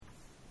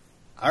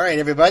All right,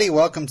 everybody,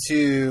 welcome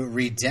to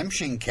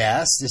Redemption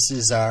Cast. This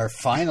is our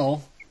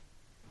final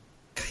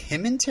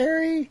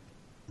commentary.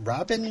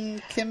 Robin,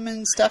 Kim,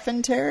 and Steph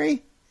and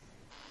Terry.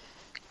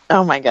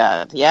 Oh my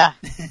god, yeah.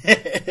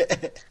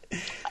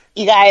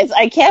 You guys,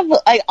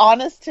 I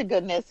honest to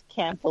goodness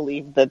can't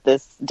believe that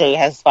this day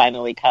has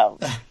finally come.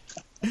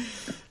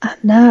 I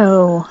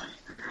know.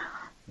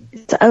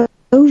 It's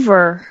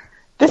over.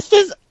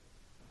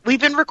 We've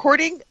been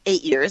recording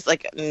 8 years,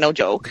 like, no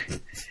joke.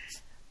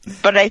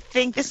 But I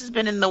think this has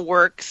been in the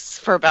works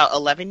for about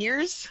 11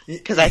 years.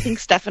 Because I think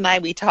Steph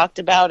and we talked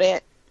about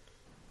it.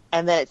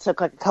 And then it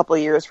took like a couple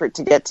of years for it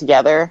to get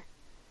together.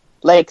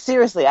 Like,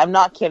 seriously, I'm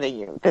not kidding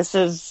you. This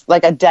is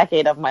like a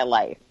decade of my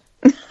life.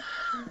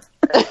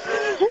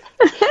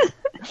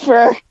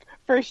 for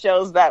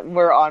shows that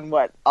were on,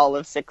 all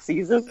of 6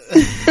 seasons?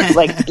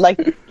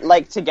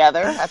 like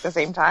together at the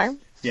same time?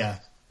 Yeah.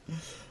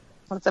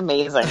 That's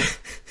amazing.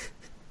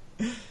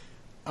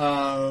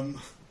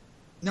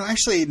 No,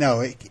 actually,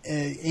 no.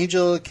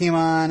 Angel came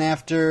on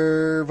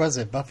after, was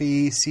it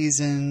Buffy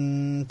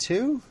season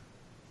 2?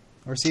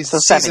 Or season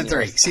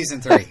 3?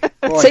 Season 3.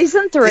 Boy,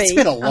 Season 3. It's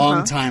been a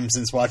long time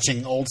since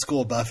watching old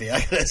school Buffy,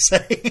 I gotta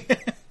say.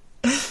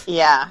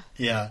 Yeah.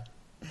 Yeah.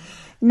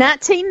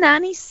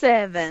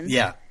 1997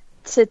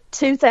 to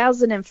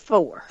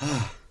 2004.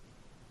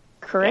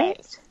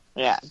 Correct?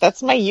 Yeah,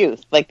 that's my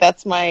youth. Like,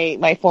 that's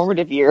my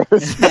formative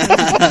years.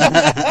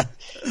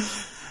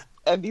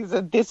 And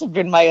this have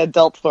been my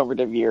adult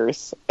formative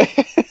years.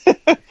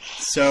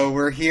 So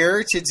we're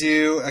here to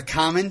do a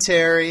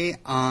commentary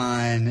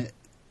on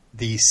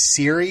the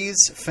series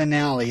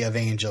finale of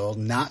Angel,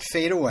 Not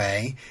Fade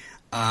Away.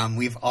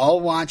 We've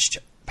all watched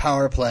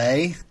Power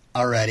Play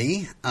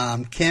already.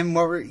 Kim,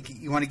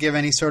 you want to give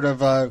any sort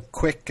of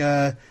quick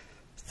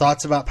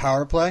thoughts about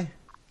Power Play?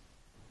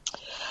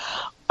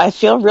 I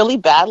feel really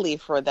badly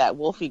for that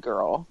Wolfie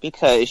girl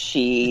because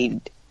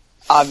she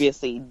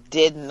obviously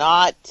did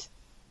not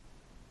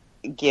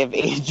give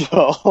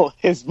Angel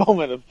his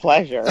moment of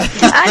pleasure.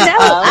 I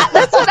know.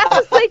 That's what I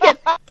was thinking.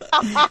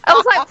 I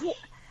was like...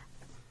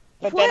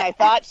 But then I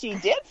thought she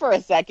did for a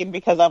second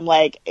because I'm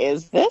like,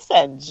 is this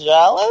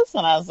Angelus?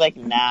 And I was like,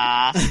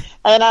 nah. And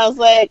then I was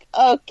like,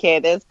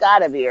 okay, there's got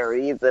to be a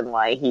reason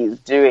why he's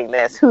doing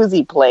this. Who's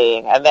he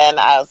playing? And then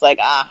I was like,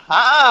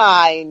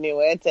 aha, I knew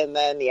it. And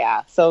then,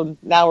 yeah. So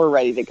now we're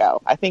ready to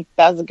go. I think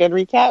that was a good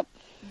recap.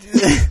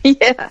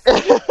 Yeah.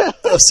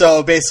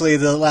 So basically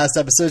the last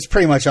episode is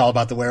pretty much all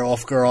about the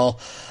werewolf girl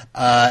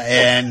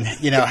and,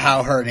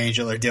 how her and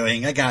Angel are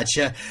doing. I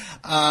gotcha.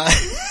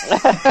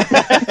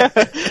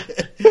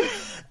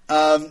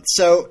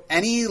 So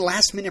any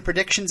last minute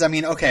predictions?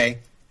 We're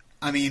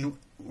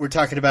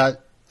talking about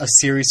a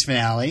series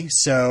finale.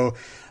 So,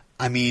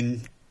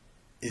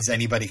 is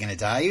anybody going to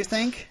die, you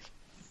think?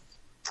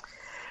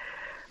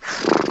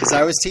 Because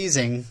I was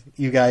teasing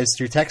you guys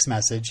through text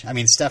message.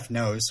 Steph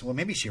knows. Well,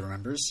 maybe she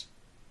remembers.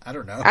 I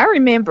don't know. I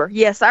remember.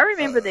 Yes, I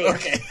remember this.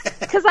 Okay.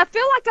 Because I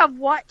feel like I've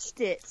watched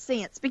it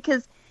since.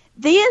 Because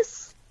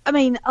this,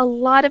 a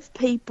lot of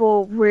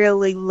people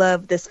really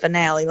love this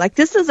finale. Like,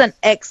 this is an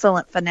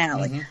excellent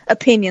finale. Mm-hmm.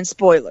 Opinion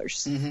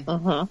spoilers. Mm-hmm.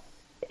 Uh-huh.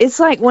 It's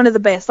like one of the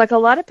best. Like, a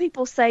lot of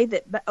people say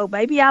that,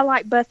 maybe I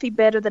like Buffy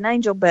better than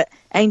Angel, but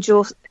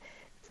Angel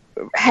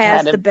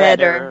has the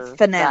better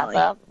finale.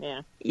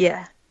 Yeah.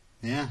 Yeah.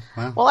 Yeah.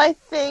 Wow. Well, I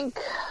think.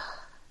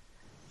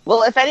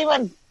 Well, if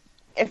anyone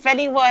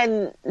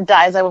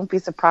dies, I won't be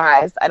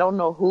surprised. I don't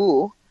know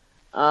who.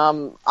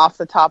 Off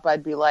the top,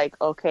 I'd be like,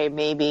 okay,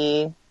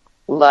 maybe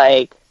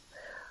like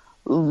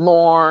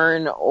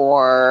Lorne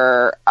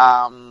or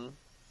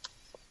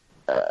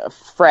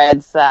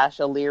Fred /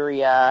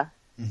 Illyria,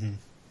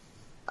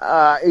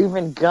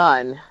 even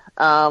Gunn.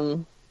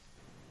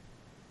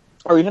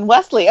 Or even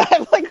Wesley.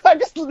 I'm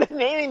just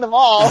naming them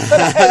all, but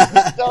I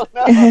just don't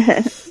know.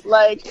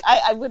 Like,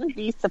 I wouldn't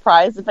be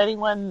surprised if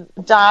anyone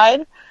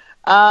died.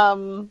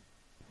 I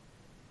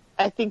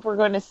think we're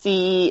going to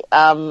see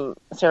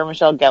Sarah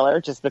Michelle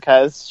Gellar just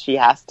because she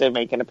has to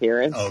make an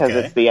appearance because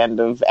it's the end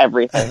of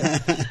everything.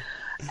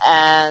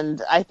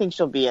 And I think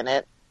she'll be in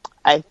it.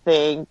 I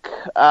think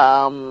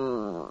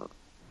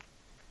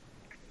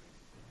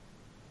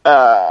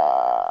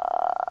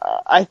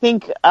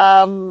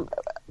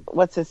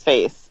what's his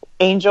face?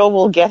 Angel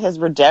will get his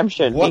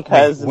redemption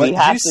because we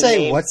have to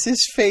say what's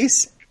his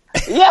face?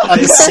 Yeah. On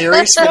the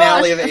series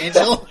finale of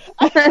Angel?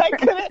 I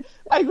couldn't.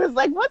 I was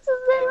like, what's his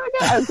name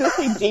again? I was going to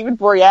say David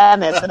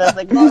Boreanaz, and I was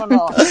like, no.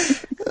 No,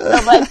 but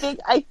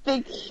I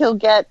think he'll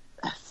get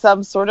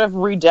some sort of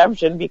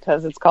redemption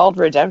because it's called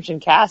Redemption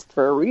Cast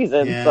for a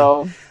reason. Yeah.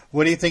 So,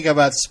 what do you think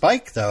about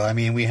Spike, though?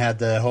 We had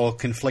the whole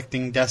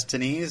conflicting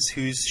destinies.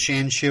 Who's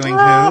Shanshuing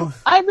who?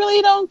 I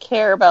really don't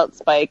care about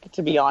Spike,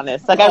 to be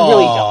honest. Like, I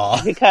really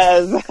don't,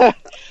 because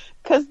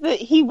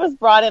he was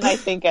brought in, I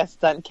think, as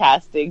stunt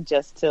casting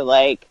just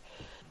to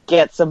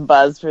get some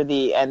buzz for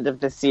the end of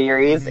the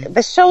series. Mm-hmm.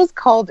 The show's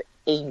called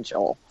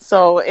Angel,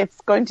 so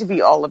it's going to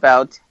be all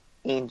about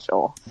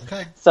Angel.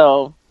 Okay.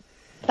 So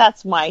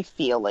that's my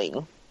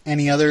feeling.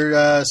 Any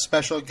other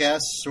special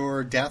guests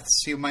or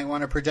deaths you might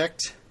want to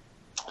predict?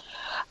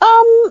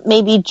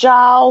 Maybe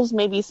Giles,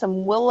 maybe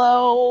some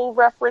Willow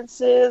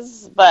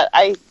references, but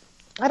I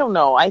don't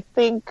know. I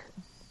think,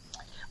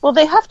 well,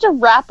 they have to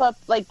wrap up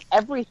like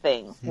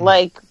everything,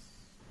 like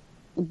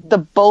the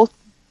both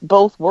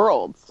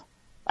worlds,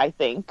 I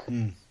think.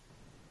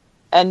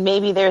 And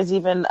maybe there's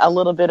even a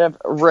little bit of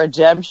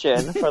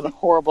redemption for the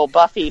horrible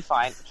Buffy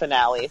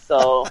finale.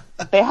 So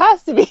there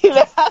has to be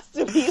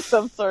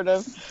some sort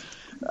of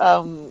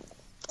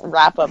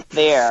wrap up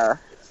there.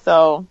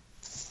 So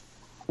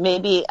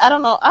maybe, I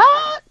don't know.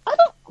 I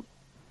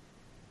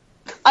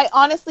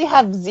honestly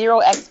have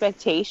zero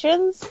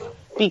expectations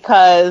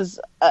because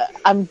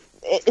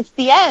it's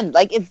the end.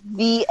 Like, it's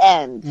the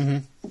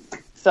end.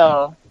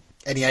 So.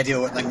 Any idea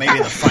what, like, maybe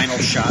the final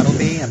shot will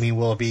be? I mean,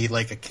 will it be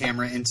like a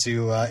camera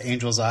into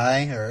Angel's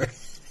eye, or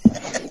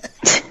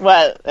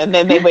what? And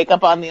then they wake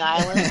up on the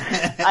island.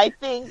 I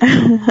think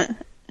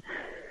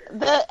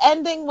the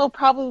ending will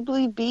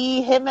probably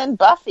be him and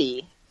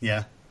Buffy.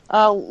 Yeah.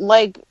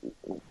 Like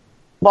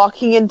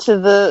walking into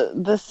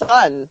the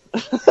sun.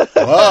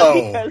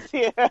 Whoa.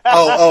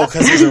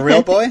 Because he's a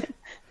real boy.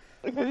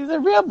 Because he's a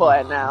real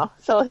boy now.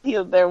 So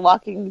they're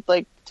walking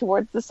like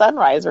towards the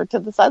sunrise or to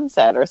the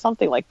sunset or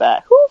something like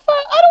that.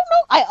 I don't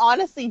know. I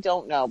honestly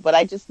don't know, but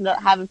I just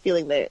have a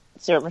feeling that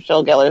Sarah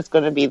Michelle Gellar is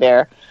going to be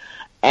there,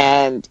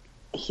 and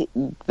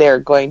they're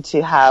going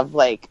to have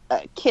like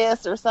a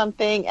kiss or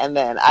something, and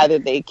then either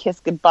they kiss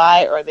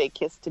goodbye or they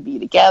kiss to be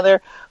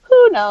together.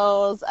 Who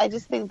knows? I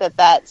just think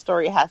that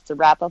story has to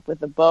wrap up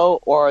with a bow,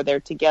 or they're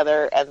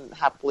together and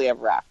happily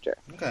ever after.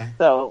 Okay.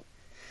 So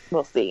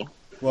we'll see.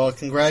 Well,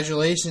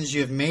 congratulations,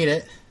 you've made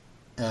it.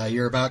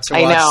 You're about to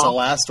watch the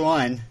last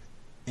one,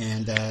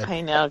 and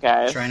I know,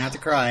 guys. Try not to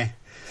cry.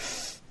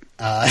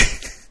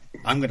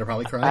 I'm going to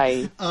probably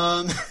cry.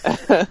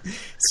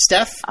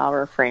 Steph, I'll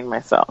refrain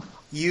myself.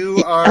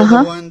 You are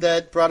the one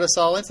that brought us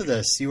all into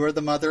this. You are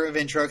the mother of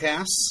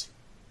Introcasts,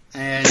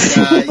 and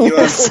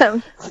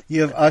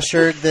you have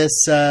ushered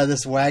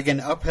this wagon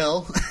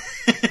uphill.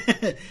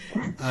 Do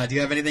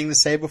you have anything to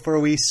say before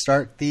we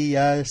start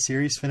the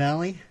series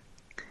finale?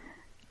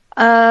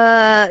 Do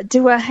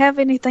I have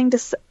anything to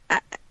say?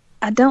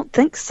 I don't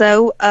think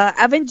so.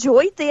 I've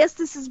enjoyed this.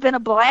 This has been a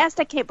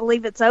blast. I can't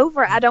believe it's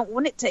over. I don't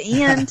want it to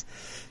end.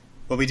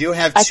 Well, we do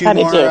have two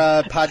more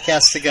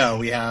podcasts to go.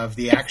 We have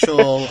the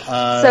actual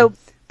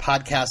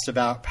podcast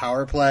about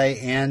Power Play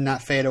and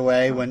Not Fade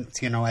Away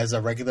as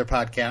a regular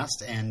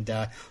podcast, and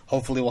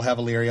hopefully we'll have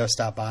Illyrio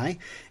stop by.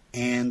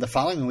 And the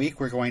following week,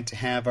 we're going to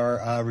have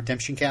our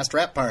Redemption Cast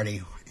wrap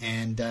party,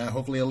 and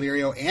hopefully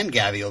Illyrio and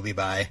Gabby will be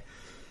by.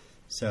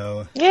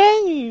 So,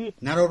 yay!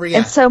 Not over yet.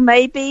 And so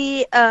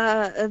maybe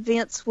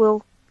events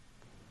will,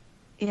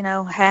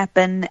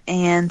 happen,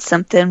 and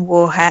something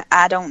will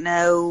I don't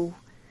know.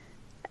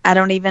 I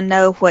don't even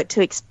know what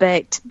to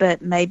expect,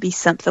 but maybe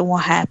something will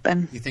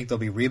happen. You think there'll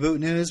be reboot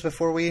news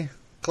before we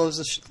close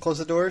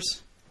the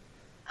doors?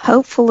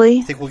 Hopefully.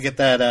 You think we'll get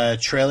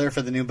that trailer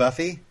for the new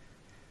Buffy?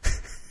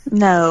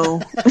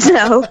 No.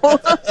 No.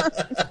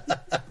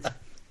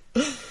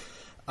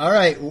 All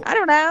right. I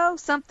don't know.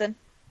 Something.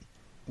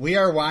 We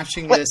are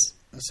watching this.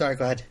 Sorry,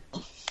 go ahead.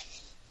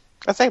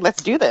 I say,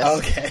 let's do this.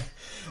 Okay.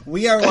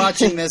 We are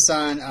watching this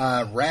on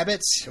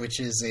Rabbit, which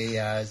is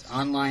a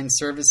online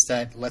service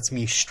that lets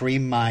me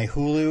stream my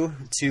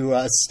Hulu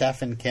to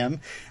Steph and Kim.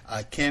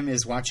 Kim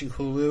is watching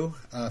Hulu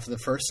for the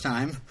first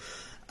time.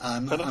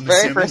 For the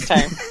very first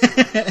time.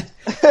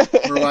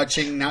 We're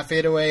watching Not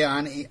Fade Away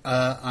on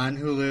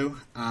Hulu.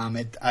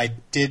 I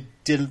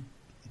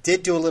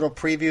did do a little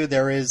preview.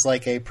 There is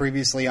like a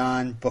previously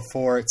on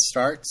before it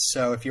starts.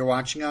 So if you're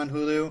watching on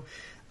Hulu,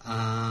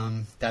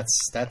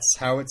 that's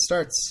how it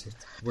starts.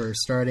 We're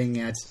starting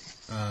at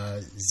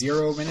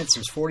 0 minutes.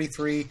 There's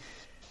 43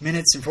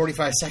 minutes and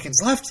 45 seconds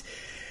left.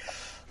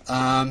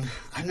 I'm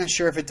not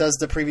sure if it does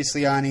the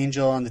previously on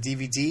Angel on the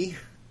DVD,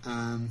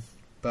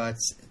 but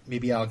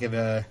maybe I'll give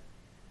a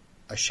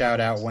shout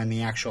out when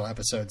the actual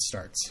episode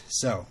starts.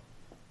 So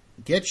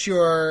get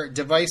your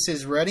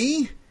devices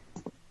ready.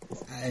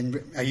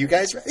 And are you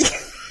guys ready?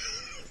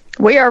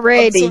 We are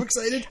ready. I'm so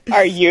excited.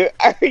 Are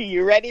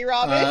you ready,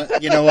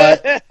 Robin? You know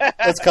what?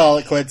 Let's call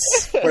it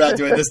quits. We're not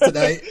doing this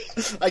tonight.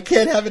 I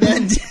can't have it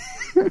end.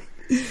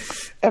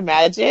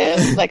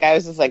 Imagine, I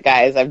was just like,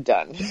 guys, I'm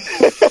done.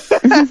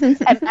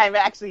 And I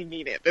actually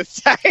mean it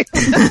this time.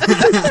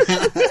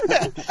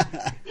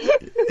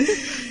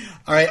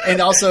 All right, and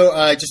also,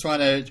 I just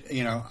want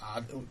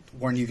to,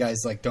 warn you guys,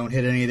 don't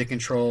hit any of the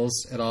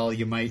controls at all.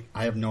 I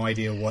have no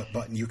idea what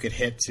button you could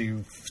hit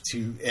to,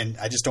 and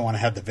I just don't want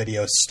to have the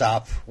video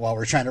stop while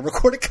we're trying to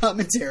record a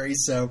commentary.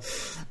 So,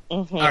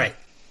 All right,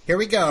 here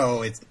we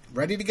go. It's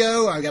ready to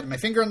go. I got my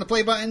finger on the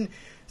play button.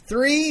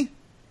 3,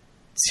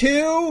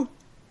 2,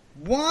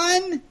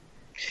 1,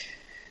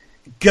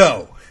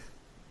 go.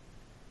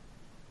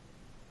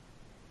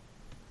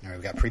 All right,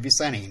 we've got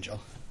Previously on Angel.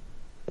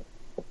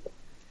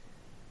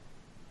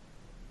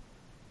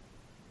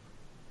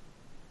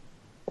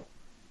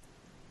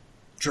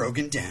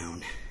 Drogon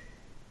down.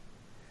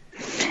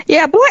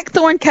 Yeah,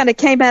 Blackthorn kind of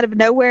came out of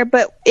nowhere,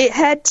 but it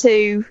had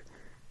to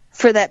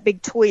for that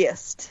big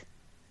twist.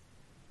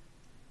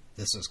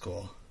 This was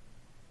cool.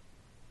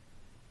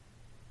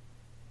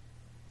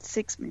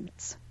 6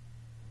 minutes.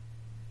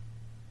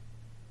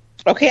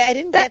 Okay, I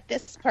didn't get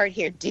this part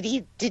here. Did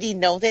he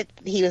know that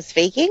he was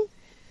faking?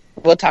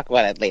 We'll talk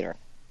about it later.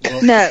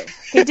 Well, No,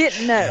 he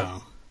didn't know.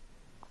 no.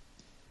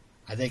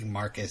 I think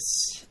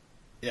Marcus.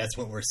 That's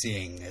what we're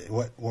seeing.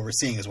 What we're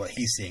seeing is what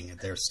he's seeing.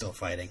 They're still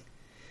fighting.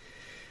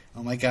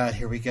 Oh my God!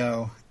 Here we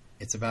go.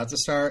 It's about to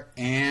start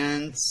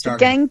and The start.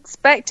 gang's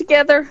back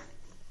together.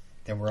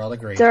 Then we're all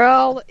agreed. They're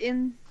all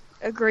in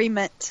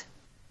agreement.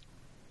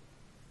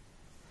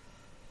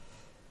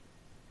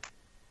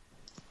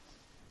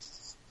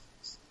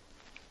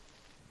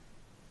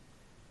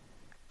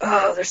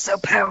 Oh, they're so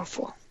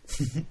powerful.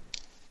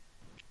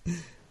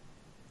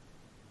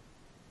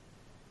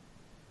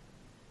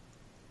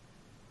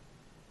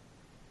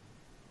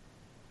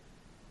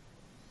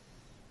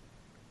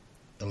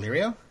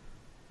 Illyrio?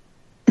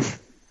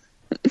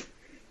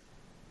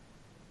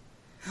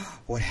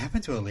 What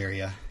happened to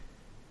Illyria?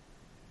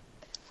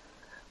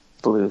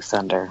 Blue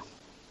Thunder.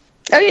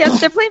 Oh, yeah,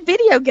 they're playing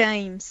video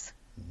games.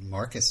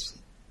 Marcus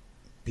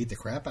beat the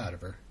crap out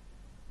of her.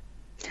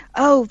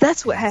 Oh,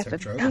 that's what Yeah, it's her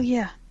happened. Drogon. Oh,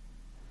 yeah.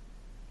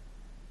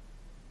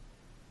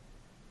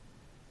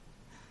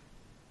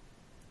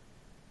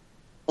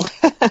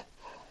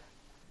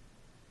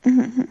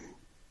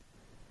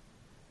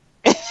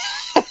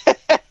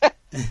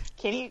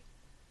 Can you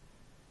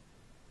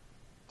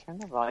turn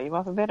the volume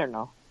up a bit or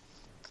no?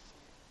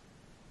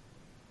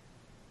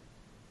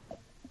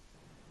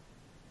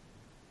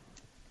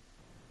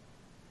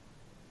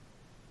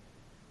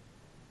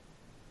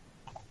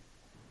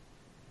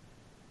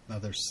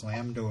 Another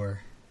slam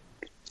door.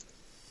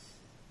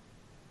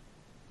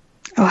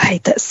 Oh, I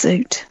hate that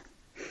suit.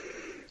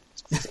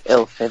 It's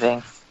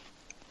ill-fitting.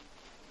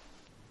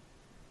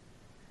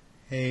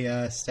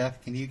 Hey,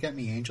 Steph, can you get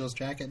me Angel's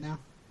jacket now?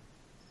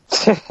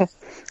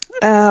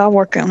 I'll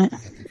work on it. I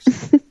think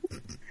so.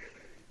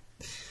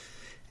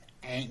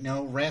 Ain't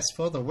no rest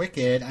for the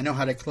wicked. I know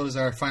how to close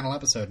our final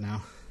episode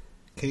now.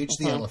 Cage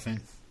the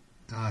elephant.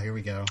 Ah, here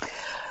we go.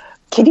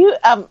 Can you,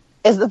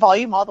 is the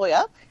volume all the way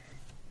up?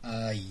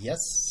 Yes.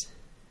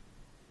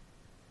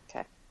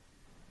 Okay.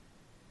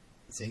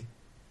 See?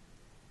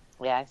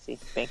 Yeah, I see.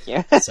 Thank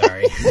you.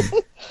 Sorry.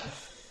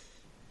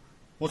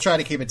 We'll try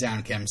to keep it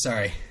down, Kim.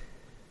 Sorry.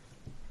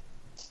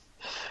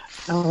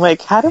 I'm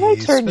like, how do I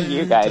turn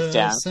you guys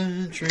down?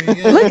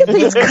 Look at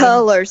these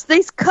colors.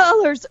 These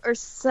colors are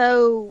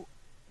so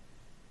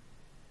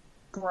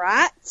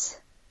bright.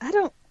 I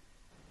don't...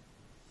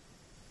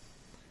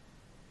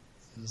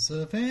 Is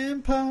a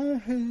vampire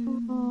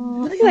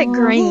who Look at that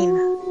green.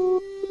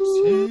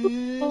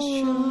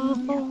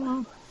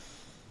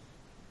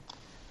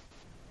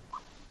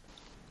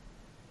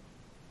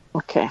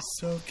 Okay.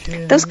 so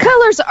Those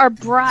colors are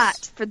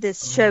bright for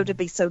this show to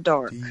be so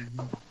dark.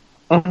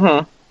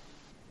 Mm-hmm.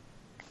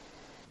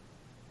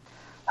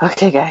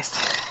 Okay, guys.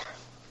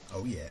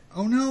 Oh, yeah.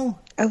 Oh, no.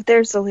 Oh,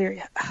 there's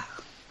Illyria. Oh.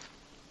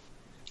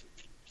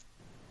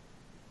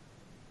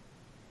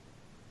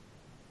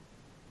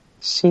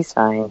 She's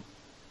fine.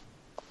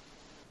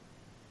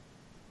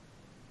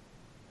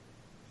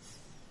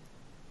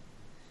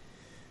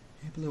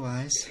 Hey, Blue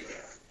Eyes.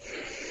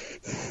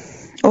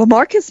 Well,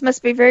 Marcus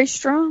must be very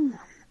strong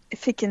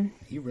if he can...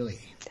 He really...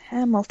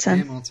 Hamilton.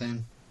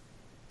 Hamilton.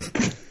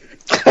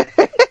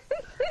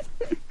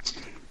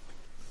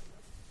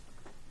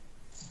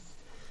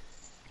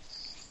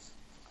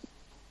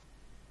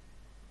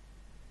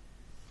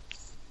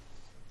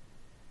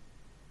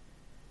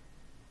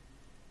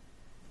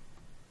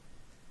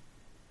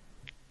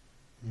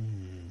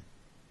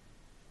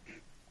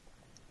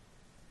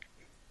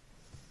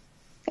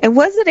 And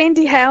wasn't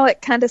Andy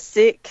Howlett kind of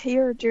sick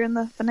here during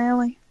the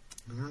finale?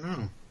 I don't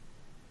know.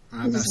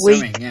 I'm He's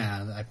assuming, weak.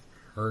 yeah. I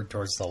heard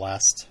towards the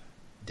last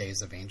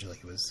days of Angel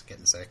he was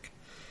getting sick.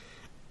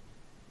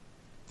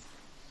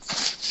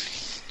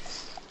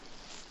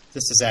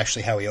 This is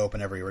actually how we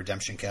open every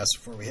redemption cast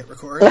before we hit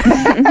record.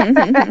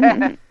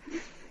 I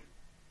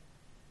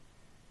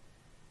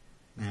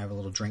have a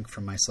little drink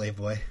from my slave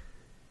boy.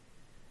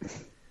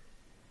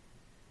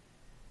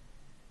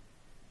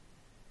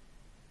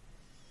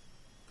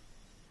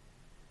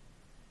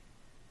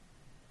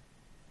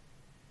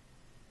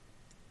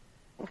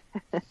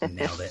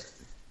 Nailed it.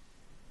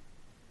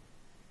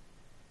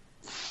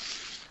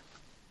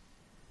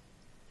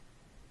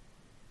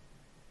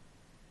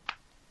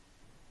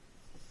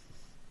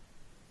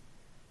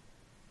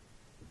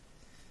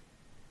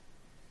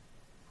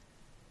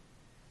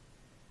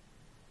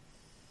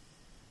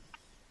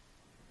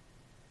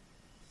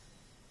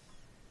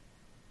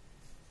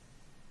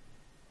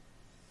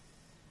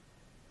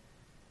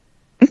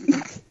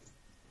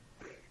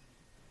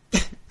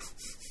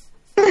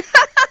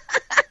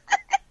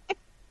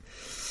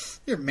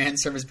 Your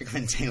manservant's become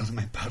entangled in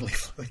my bodily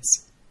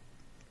fluids.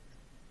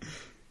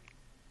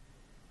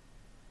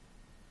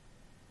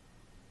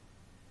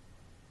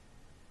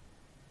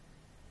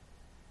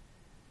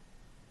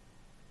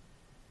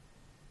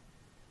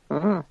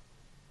 Mm.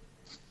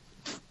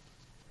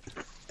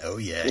 Oh,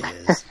 yeah, it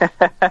is.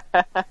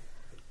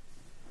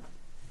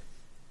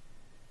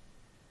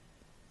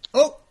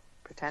 Oh!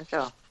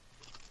 Potential.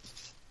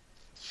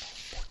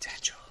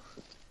 Potential.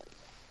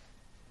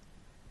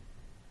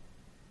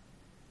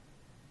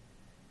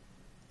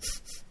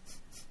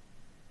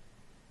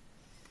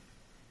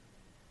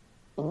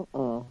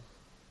 Mm-mm.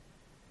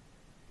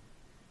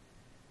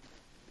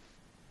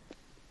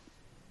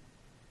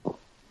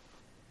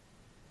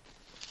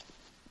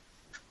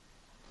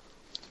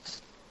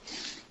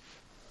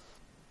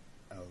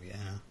 Oh, yeah.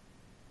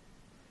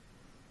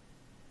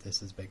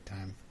 This is big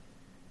time.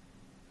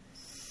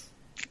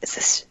 Is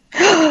this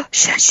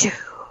Shashu?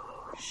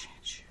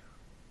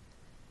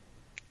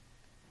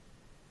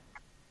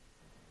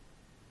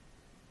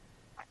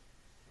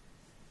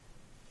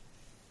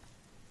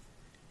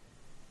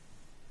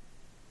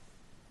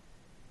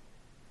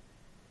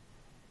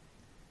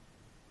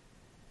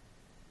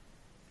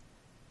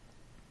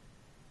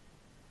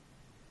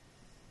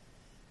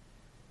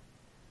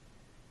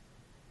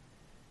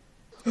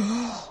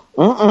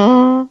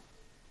 Mm-mm.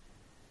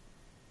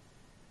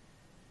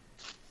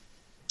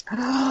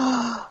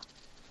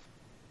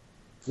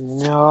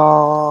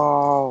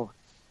 No.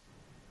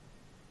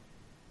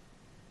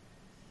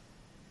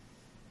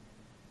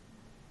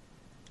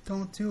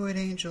 Don't do it,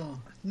 Angel.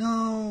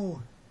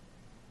 No!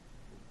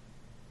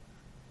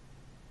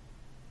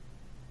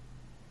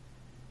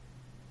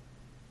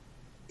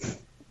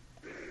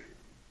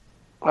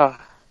 Ugh.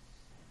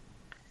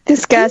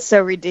 This guy's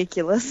so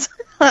ridiculous.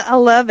 I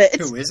love it.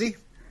 Who, Izzy?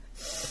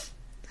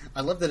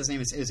 I love that his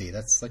name is Izzy.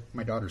 That's like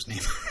my daughter's name.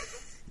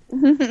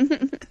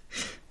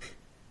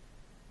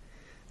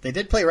 They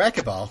did play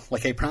racquetball,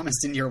 like I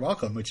promised in You're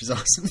Welcome, which is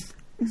awesome.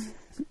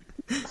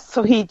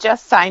 So he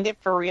just signed it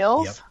for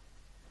reals? Yep.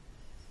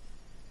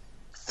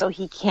 So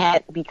he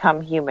can't become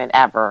human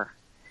ever.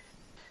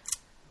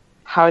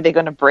 How are they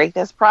going to break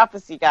this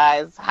prophecy,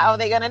 guys? How are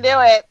they going to do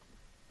it?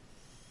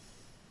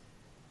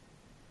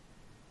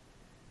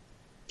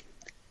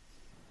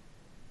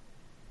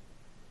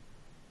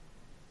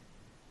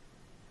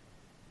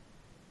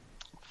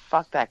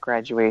 Fuck that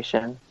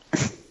graduation.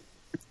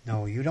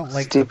 No, you don't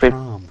like Stupid. the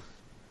prom.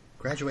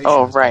 Graduation.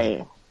 Oh, is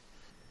right.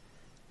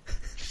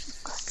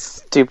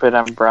 Stupid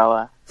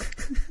umbrella.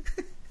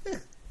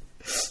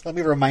 Let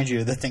me remind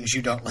you of the things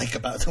you don't like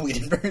about the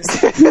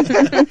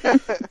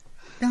Whedonverse.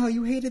 No,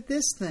 you hated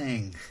this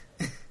thing.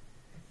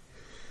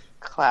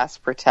 Class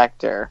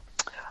protector.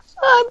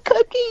 I'm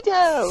cookie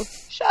dough.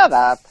 Shut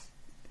up.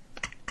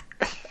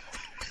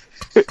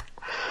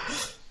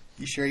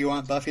 You sure you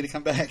want Buffy to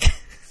come back?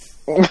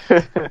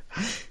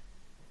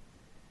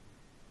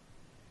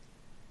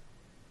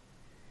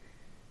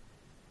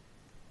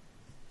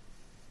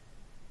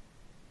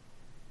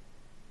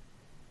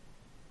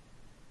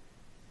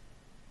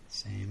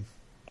 Same.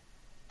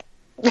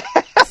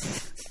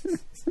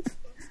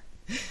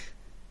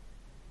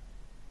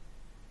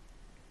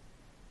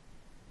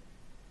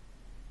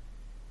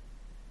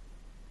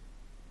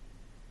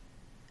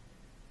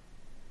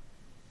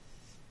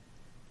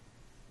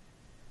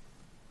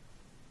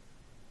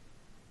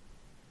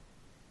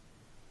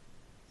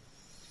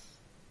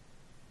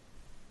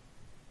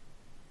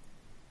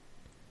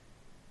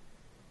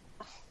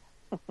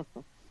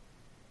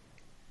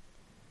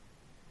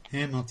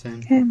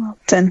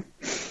 Hamilton.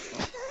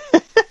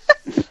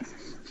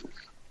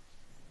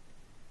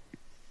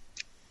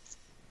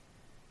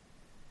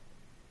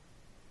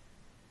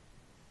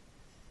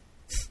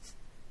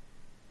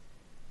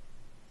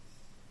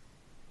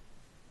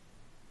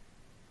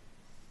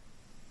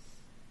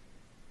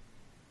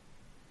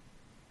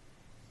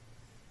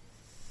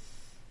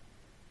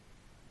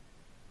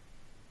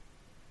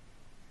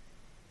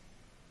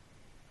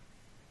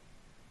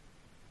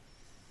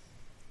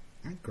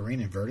 Aren't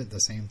Green and Verdant the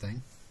same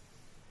thing?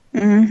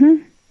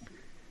 Mm-hmm.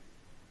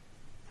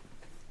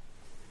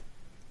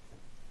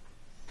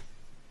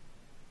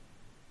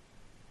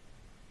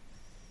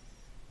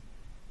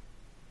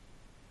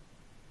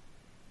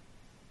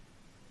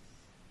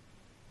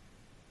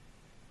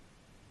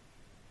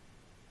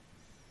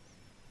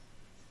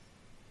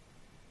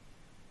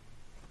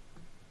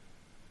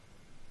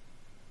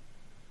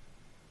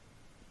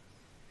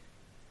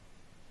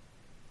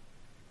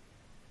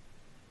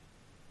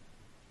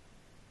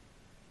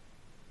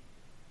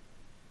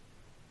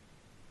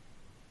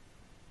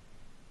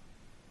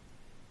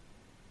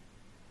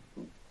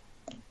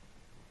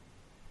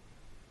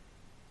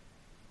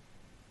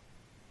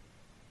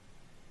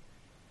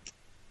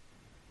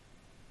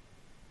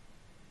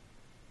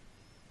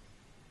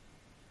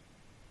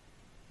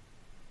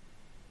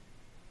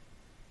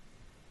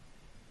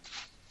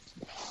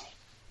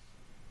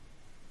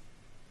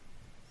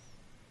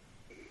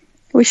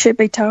 We should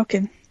be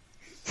talking.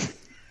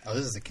 Oh,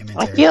 this is a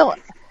commentary.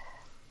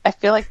 I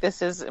feel like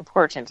this is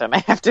important and I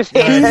have to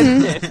pay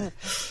attention.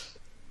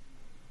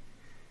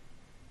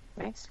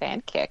 Nice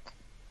fan kick.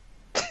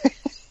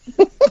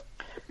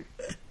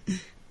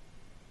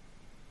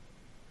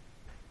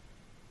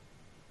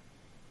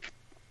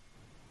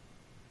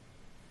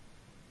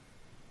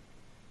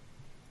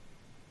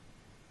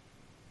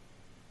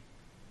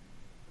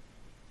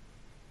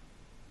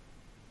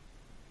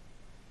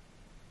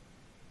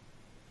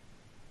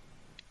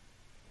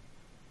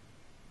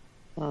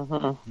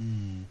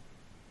 Mm-hmm.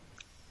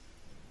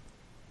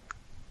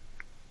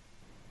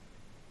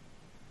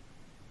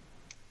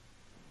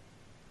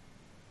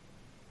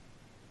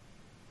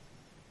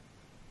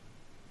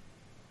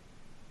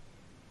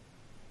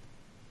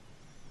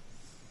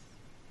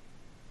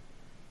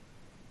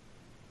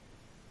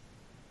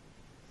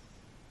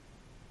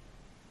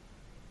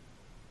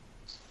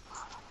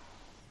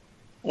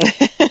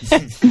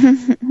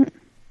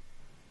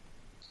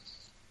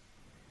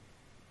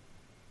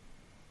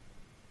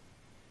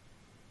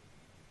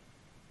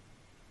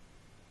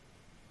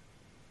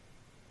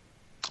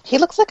 He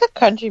looks like a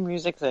country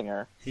music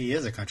singer. He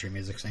is a country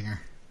music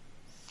singer.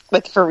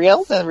 Like, for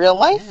real? In real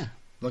life? Yeah.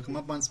 Look him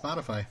up on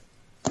Spotify.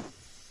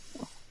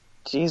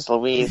 Jeez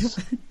Louise.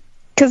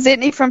 Because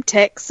isn't he from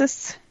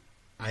Texas?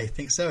 I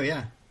think so,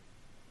 yeah.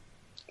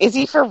 Is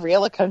he for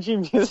real a country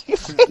music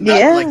singer?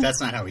 Yeah. Like,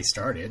 that's not how he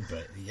started,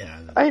 but yeah.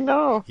 I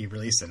know. He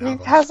released an He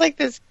album. has, like,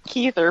 this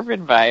Keith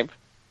Urban vibe.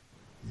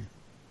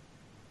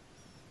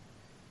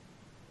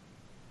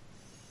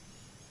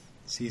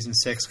 Season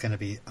 6 going to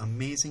be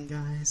amazing,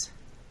 guys.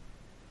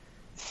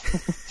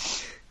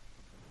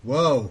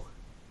 Whoa.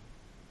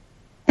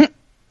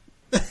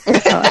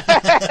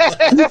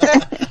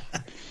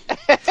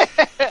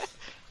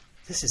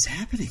 This is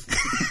happening.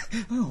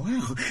 Oh,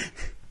 wow.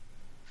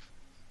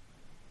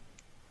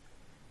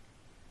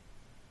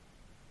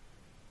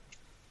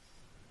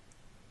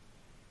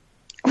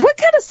 What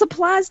kind of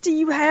supplies do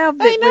you have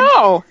I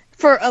know.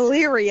 for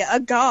Illyria, a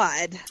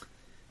god?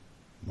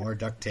 More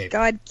duct tape.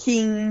 God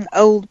king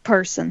old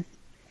person.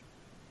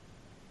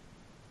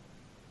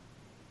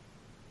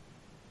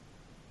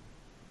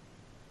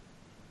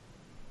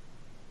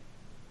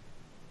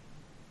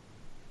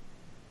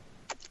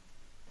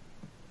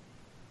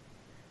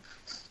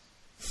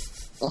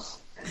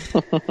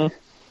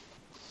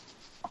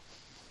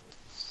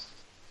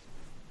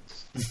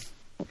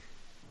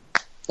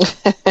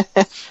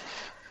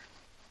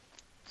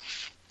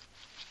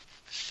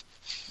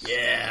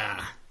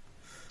 Yeah.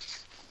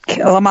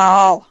 Kill them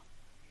all.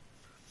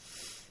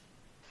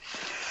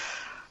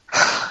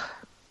 Oh,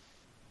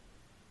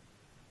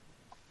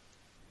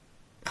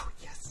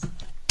 yes.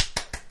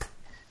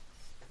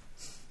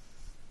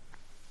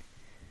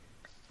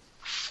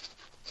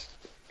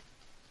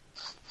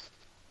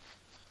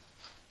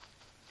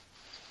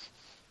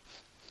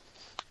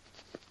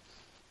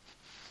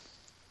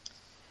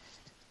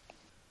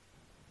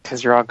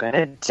 Because you're all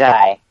gonna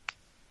die.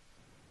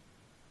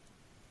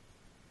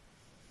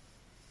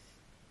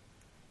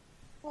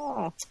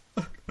 Oh.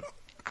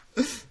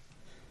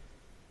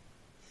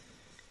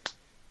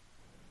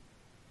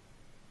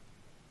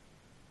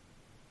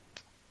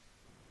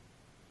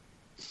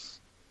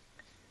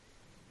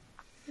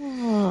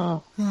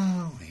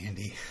 Oh,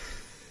 Andy.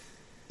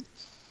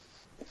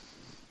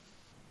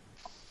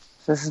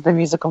 This is the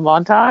musical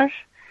montage?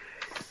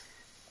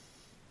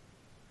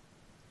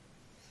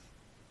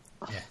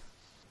 Yeah.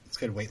 It's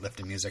good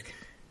weightlifting music.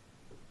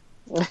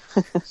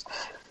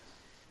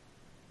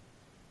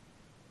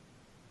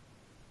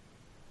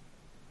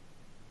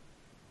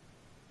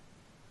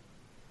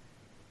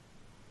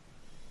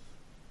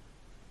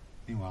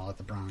 Meanwhile, at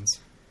the bronze.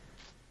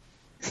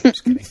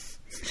 Just kidding.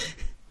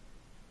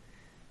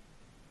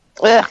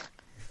 Ugh.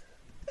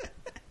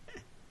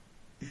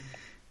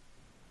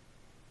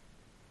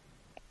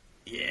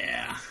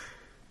 Yeah.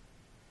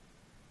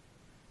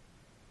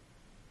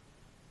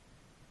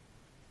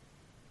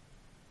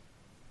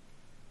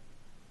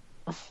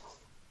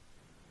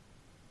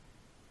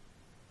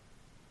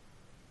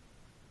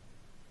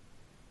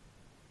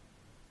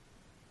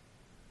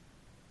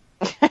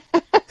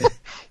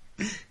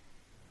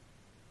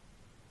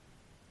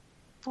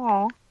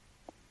 Aw.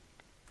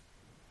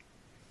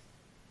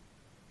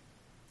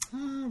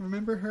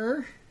 Remember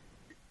her?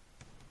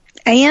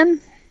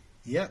 Anne?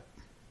 Yep.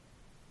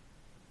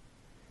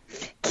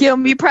 Kill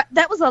me.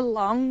 That was a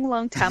long,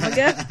 long time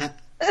ago.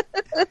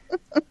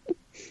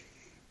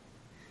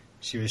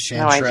 She was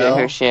No idea Chantrell.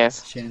 who she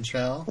is.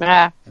 Chantrell.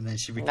 Ah, And then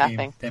she became...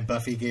 nothing. Then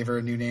Buffy gave her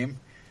a new name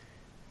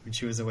when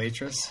she was a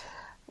waitress.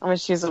 when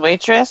she's a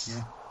waitress.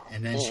 Yeah.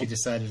 And then she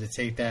decided to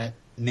take that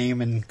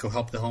name and go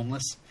help the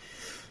homeless.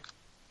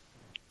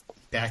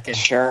 Back in...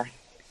 Sure.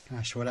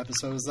 Gosh, what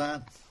episode was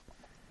that?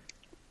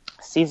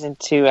 Season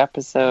 2,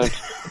 episode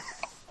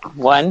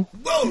 1.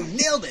 Whoa,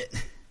 nailed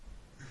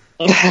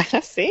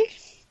it! See?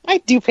 I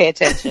do pay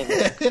attention.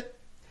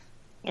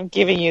 I'm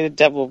giving you the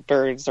double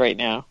birds right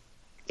now.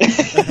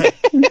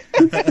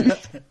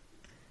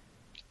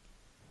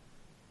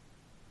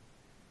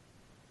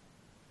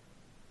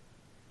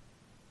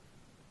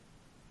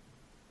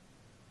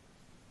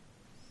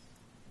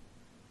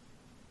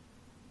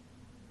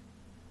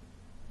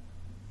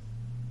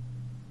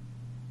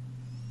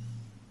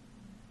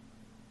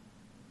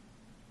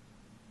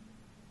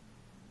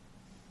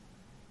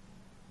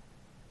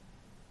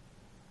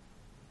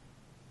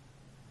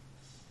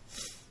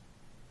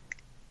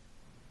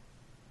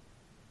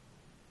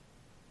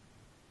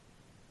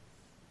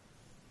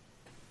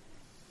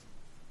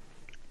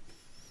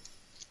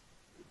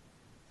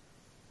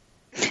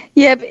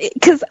 Yeah,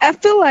 because I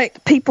feel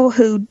like people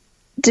who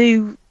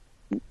do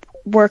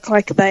work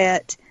like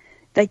that,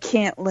 they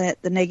can't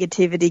let the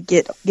negativity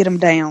get them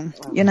down,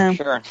 you know?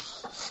 Sure.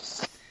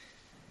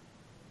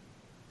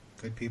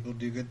 Good people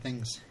do good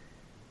things.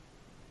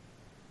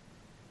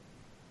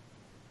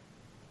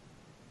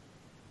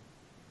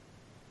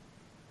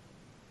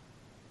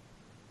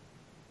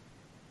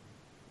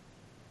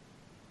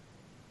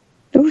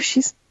 Oh,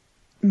 she's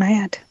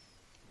mad.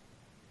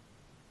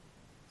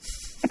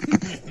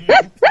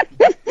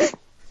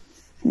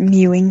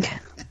 Mewing.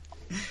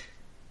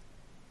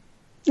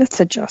 That's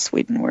a Joss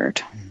Whedon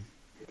word.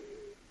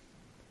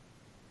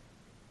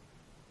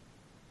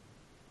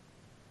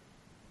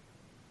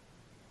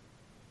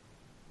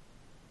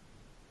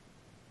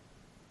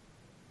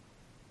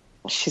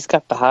 She's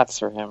got the hots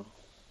for him.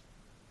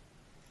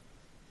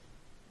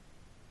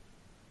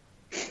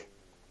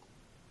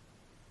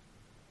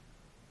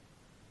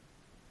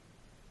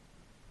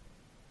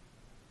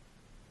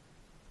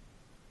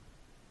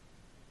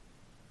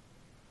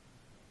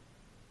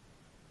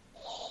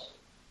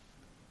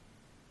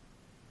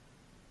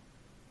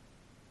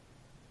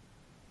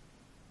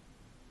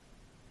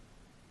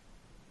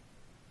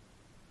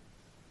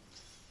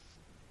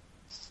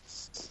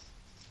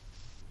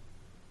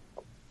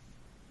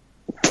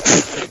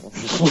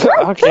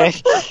 Okay.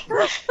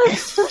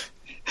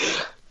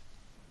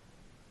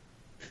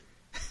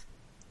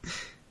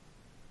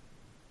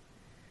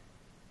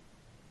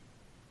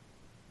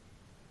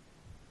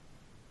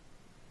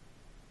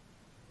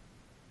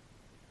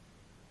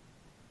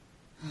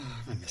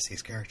 I miss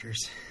these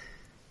characters.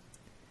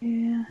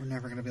 Yeah. We're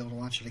never going to be able to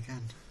watch it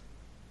again.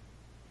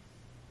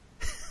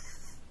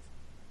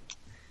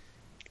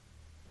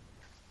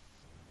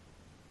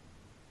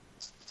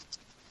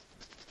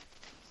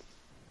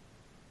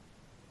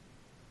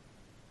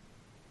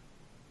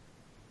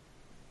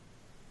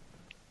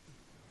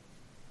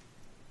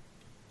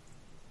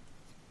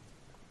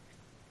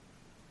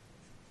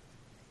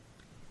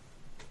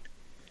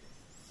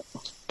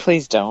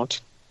 Please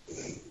don't.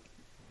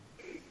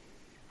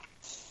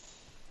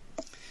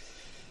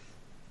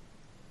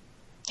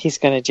 He's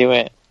going to do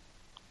it.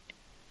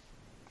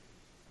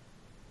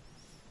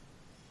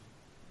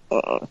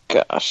 Oh,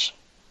 gosh.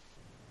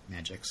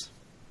 Magics.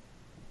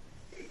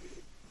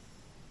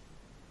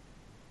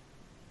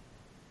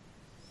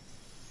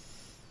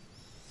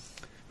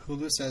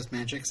 Hulu says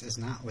Magix is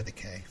not with a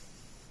K.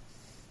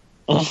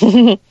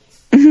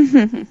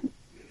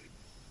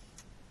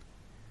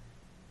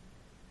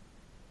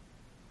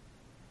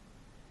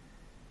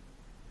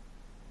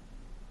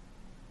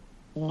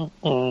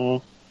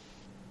 Mm-mm.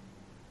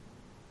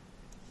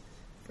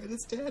 Fred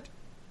is dead.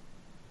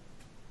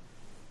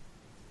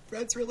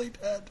 Fred's really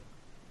dead.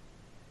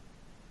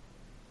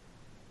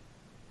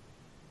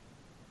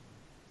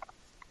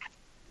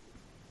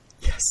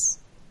 Yes.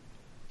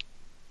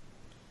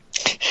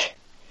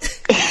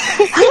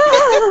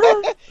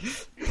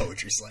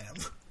 Poetry slam.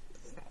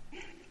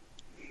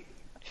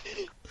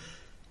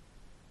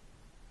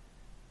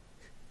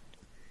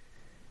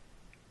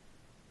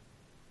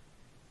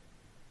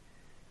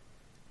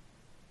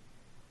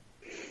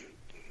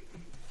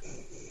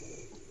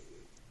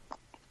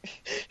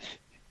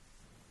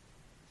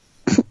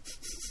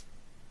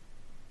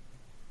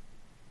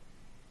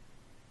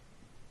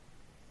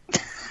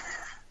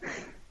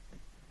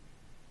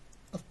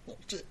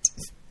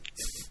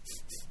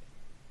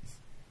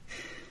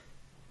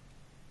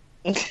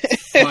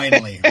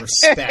 Finally,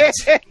 respect.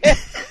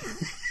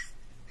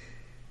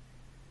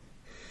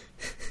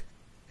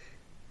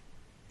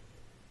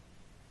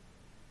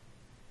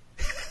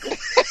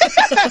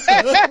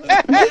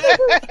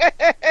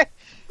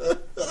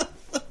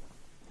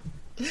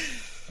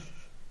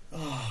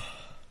 Oh.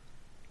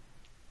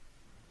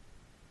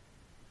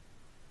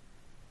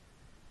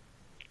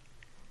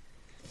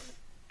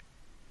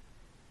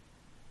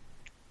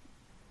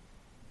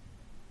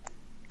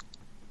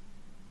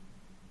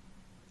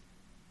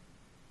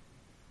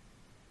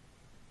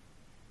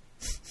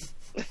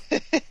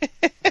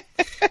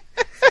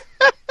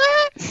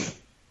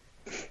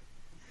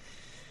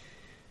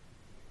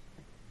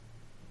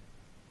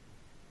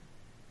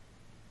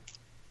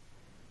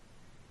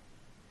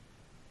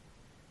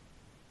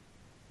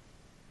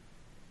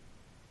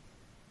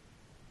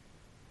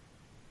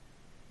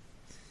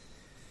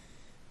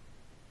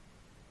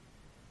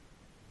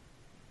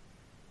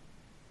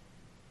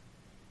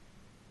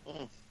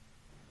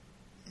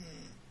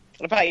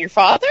 What about your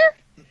father?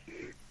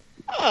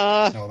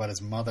 Know about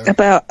his mother.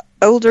 About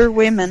older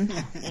women.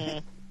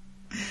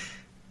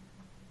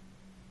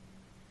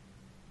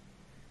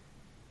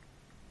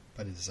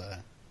 But his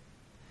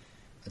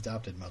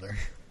adopted mother.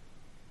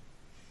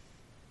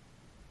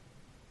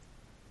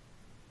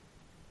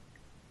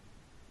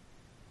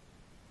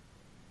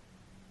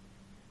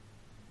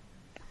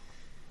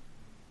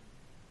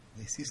 At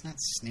least he's not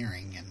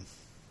sneering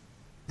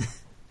and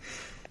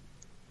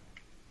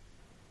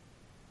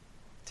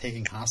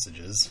taking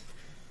hostages.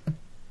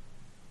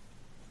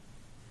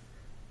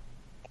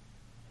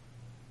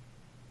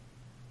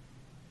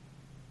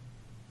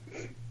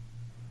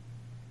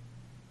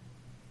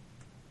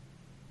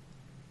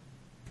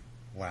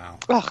 Wow.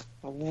 Ugh,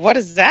 what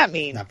does that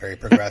mean? Not very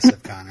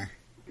progressive, Connor.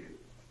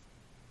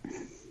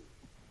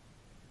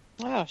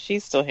 Oh,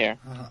 she's still here.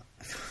 I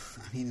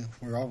mean,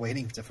 we're all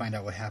waiting to find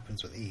out what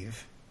happens with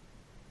Eve.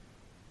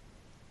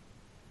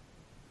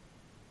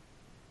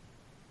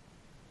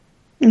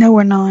 No,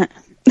 we're not.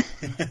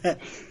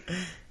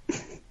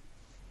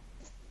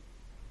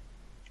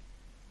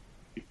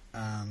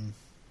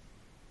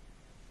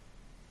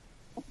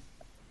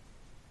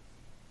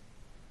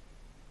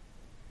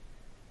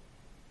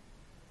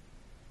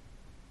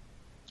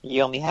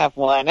 You only have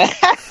one. I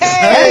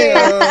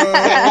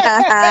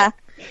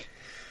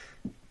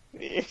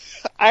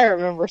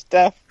remember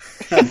Steph.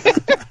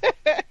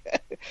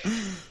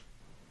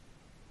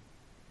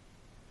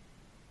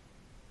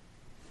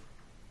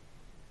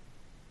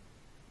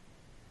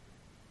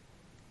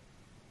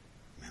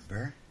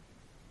 Remember?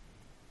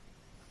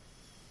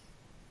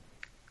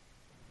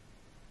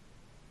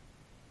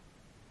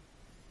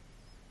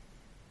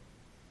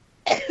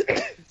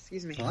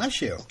 Excuse me.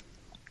 Bless you.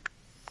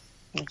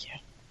 Thank you.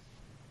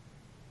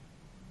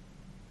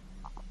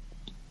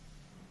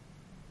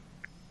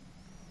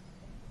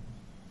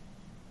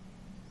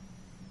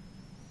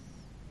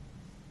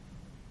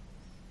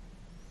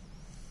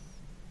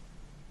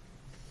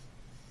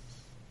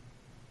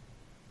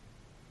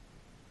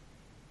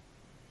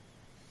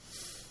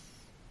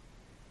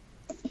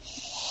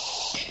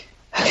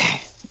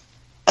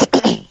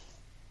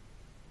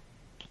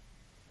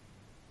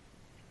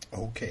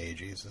 Okay,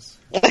 Jesus.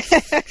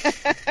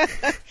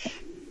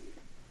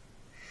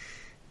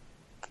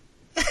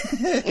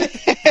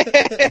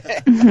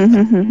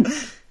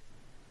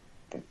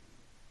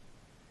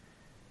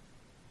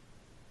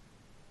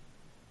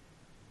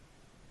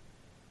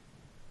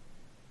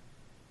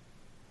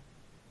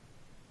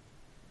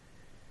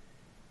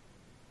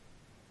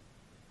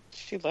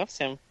 She loves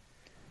him.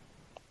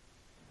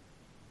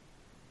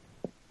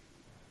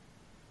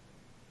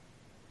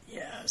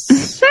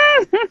 Yes.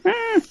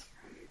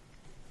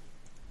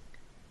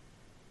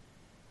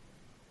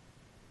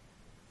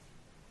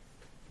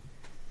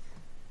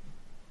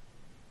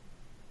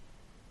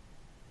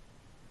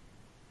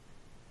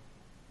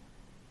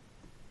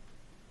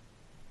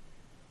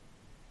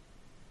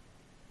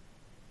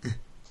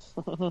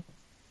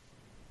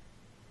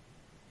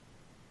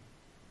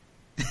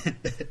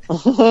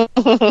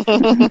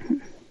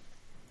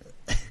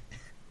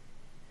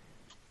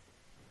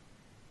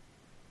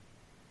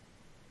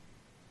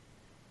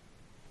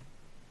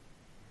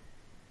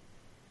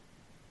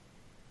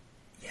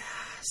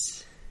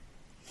 Yes.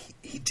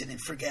 He didn't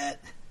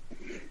forget.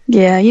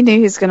 Yeah, you knew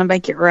he was going to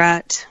make it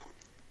right.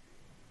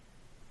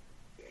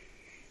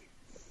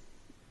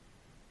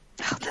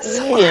 Oh, that's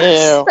so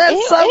gross.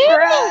 That's so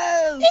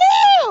gross.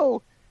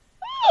 Ew.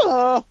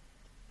 Oh.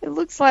 It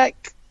looks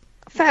like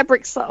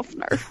fabric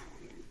softener.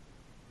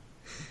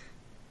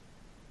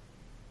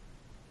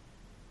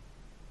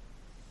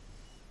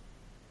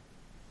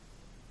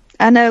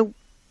 I know,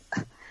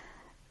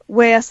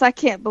 Wes, I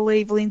can't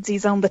believe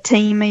Lindsay's on the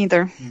team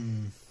either.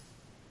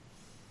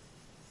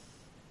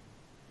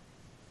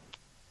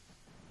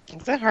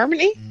 Is that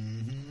Harmony?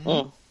 Mm-hmm.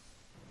 Mm.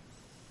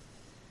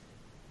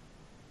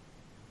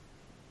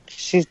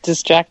 She's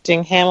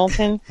distracting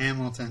Hamilton.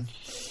 Hamilton.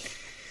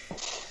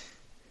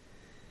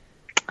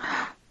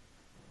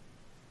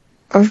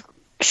 Or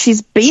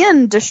she's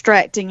been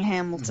distracting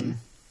Hamilton.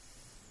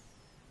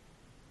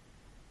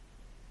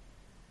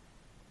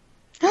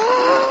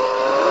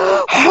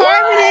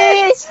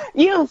 Harmony!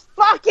 You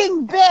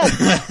fucking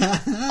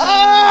bitch!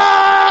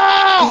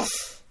 Oh!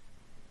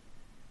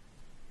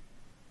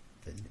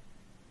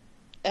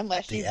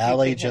 Unless The she's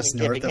alley using him just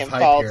and north giving of him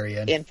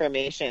Hyperion. false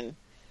information.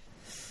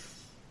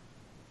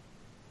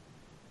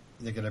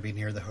 They're going to be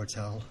near the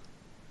hotel.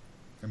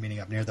 They're meeting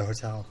up near the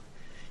hotel.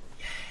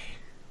 Yay.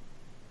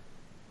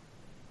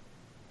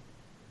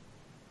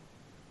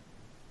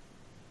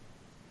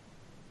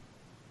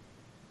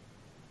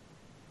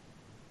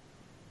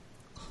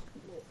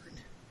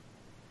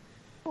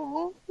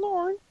 Oh,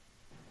 Lord.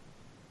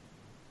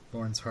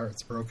 Lauren's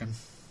heart's broken.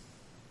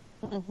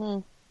 Mm-hmm.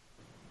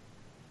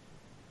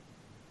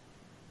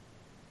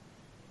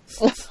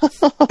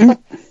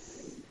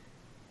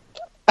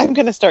 I'm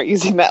going to start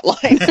using that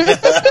line.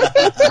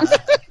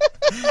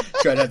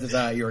 Try not to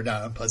die. You are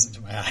not unpleasant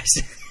to my eyes.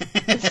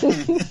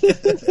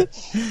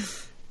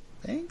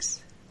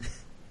 Thanks.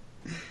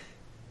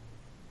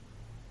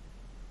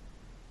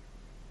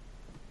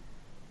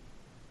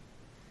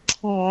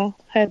 Aw,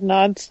 head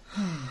nods.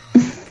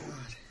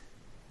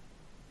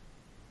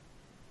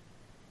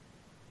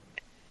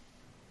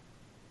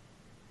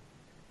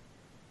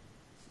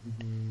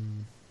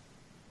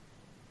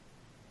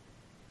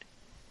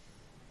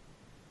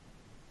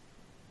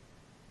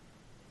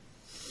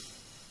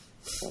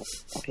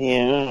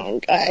 Yeah,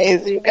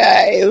 guys, you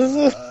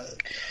guys.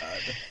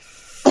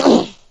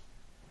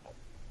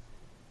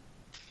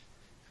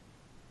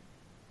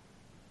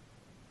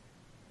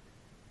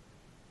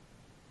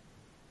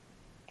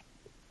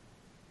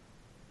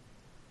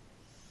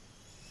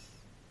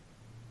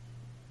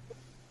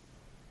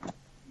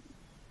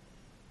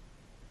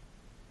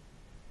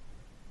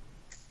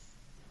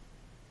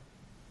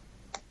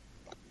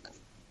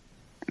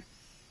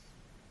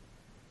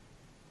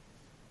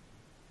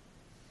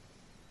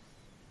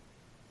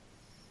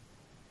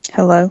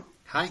 Hello.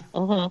 Hi.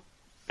 Mm-hmm.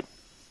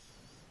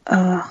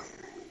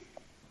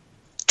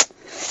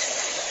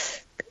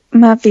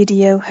 My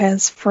video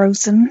has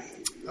frozen.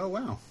 Oh,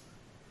 wow.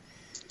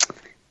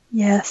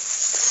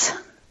 Yes.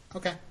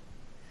 Okay.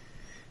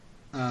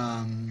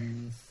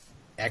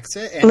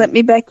 Exit and... Let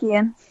me back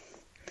in.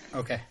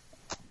 Okay.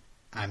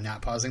 I'm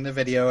not pausing the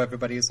video.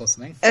 Everybody is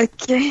listening.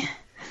 Okay.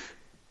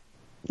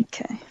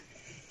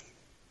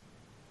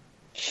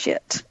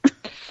 Shit.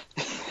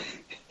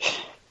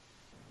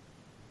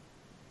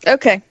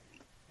 Okay.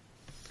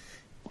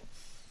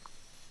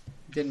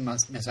 Didn't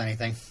miss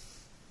anything.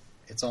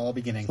 It's all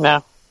beginning.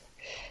 No.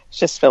 It's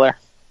just filler.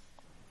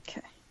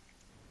 Okay.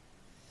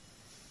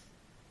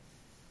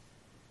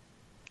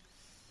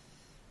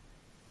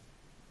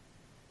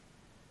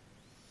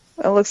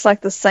 It looks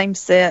like the same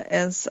set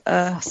as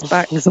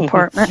Spike's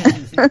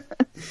apartment.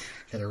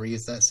 Gotta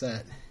reuse that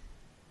set.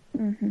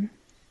 Mm-hmm.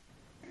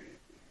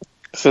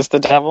 Is this the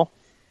devil?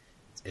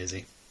 It's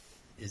Izzy.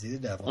 Izzy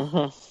the devil.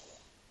 Mm-hmm.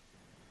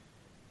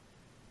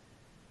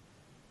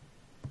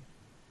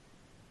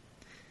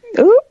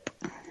 Oop.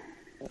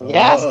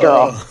 Yes,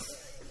 girl.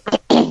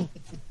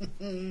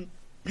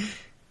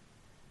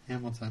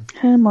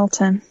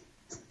 Hamilton.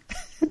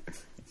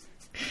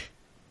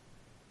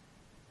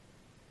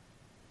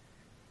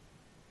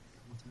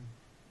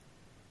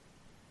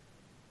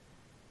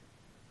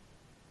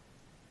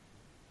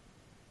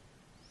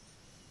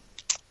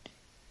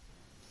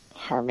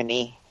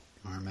 Harmony.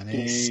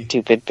 Harmony. You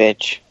stupid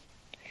bitch.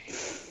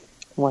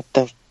 What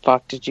the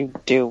fuck did you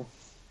do?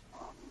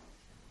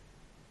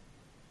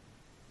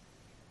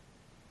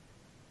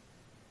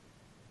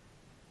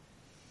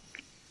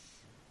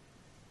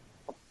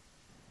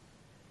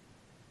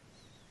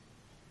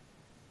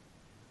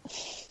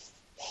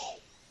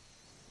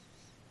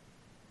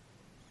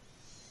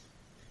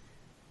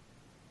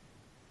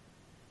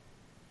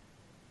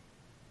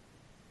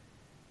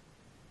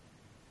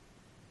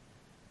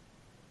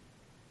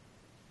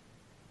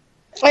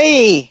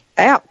 Hey!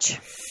 Ouch.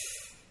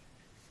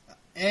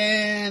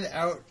 And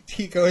out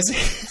he goes.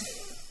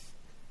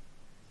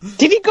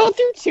 Did he go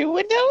through 2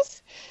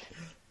 windows?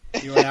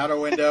 He went out a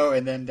window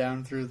and then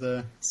down through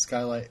the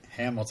skylight.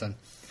 Hamilton.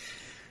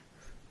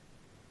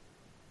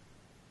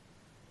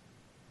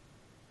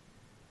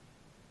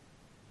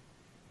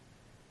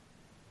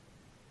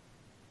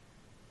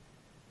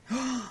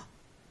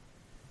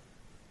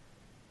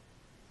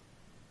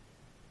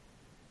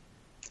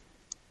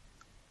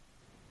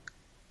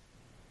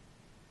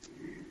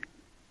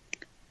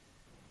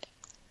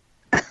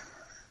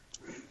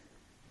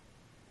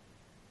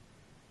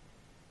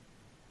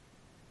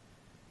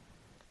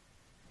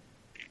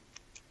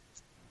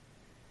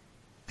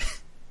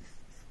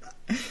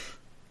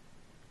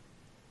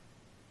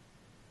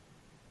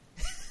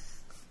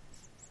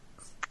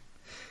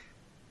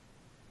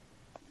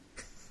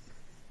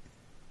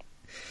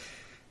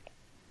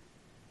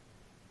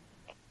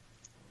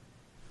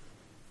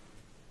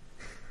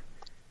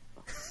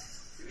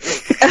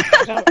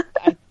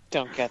 I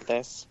don't get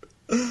this.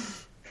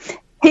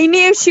 He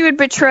knew she would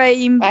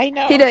betray him. I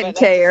know. He doesn't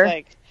care.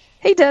 Like...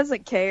 He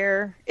doesn't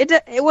care. He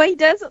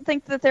doesn't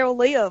think that they'll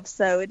live,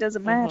 so it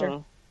doesn't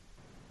matter.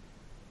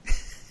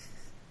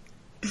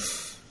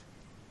 Mm-hmm.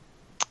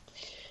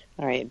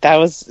 All right, that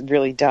was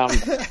really dumb.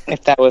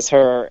 if that was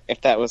her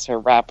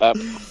wrap up.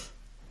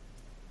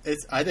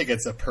 I think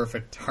it's a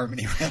perfect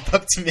Harmony wrap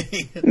up to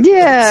me.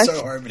 Yeah.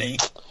 So Harmony.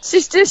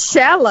 She's just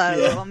shallow.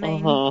 Yeah. I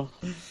mean,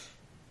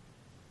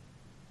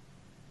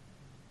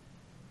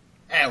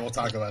 And we'll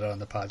talk about it on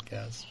the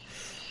podcast.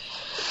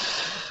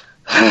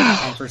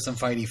 Time for some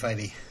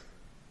fighty.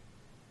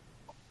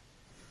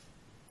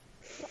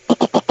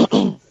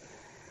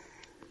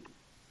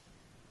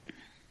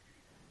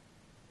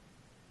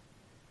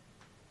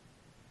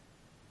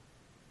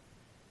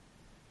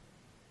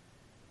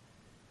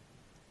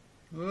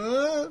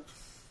 Whoop.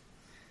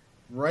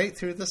 Right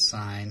through the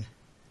sign.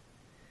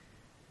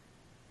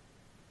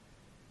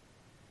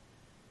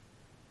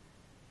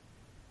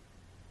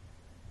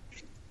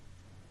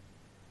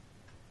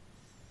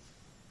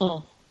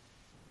 Oh.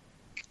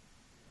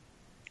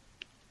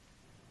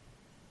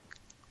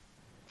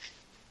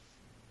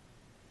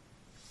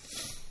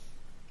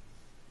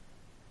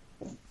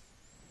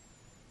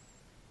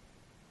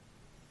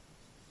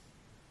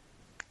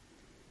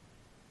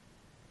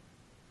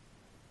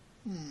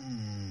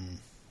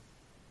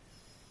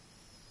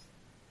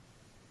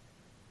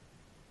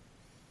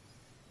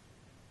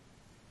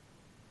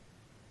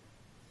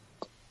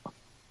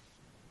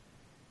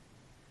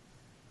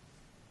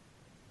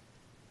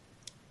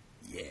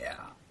 Yeah.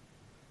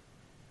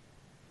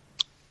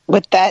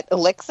 With that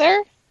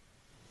elixir?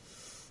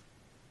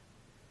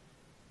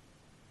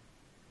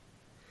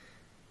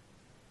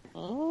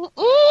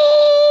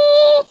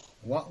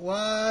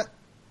 What?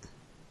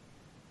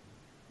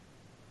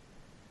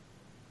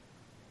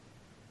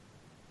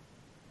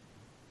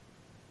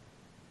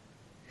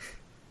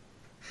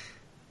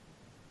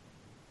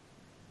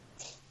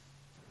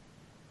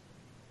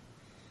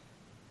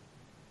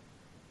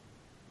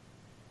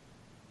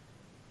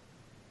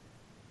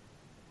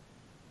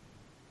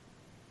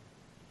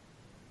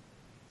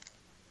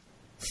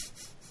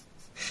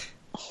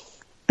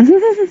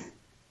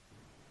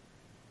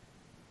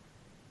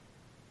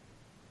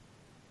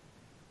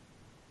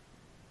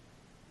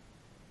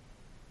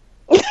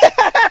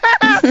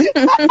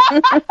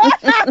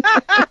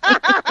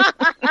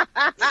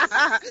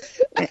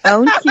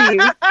 On cue.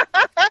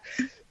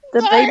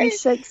 The baby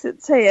shakes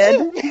its head.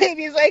 The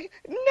baby's like,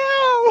 no!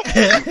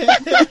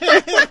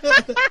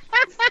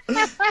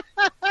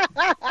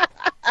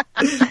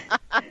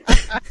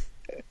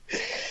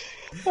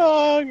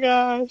 Oh,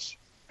 gosh.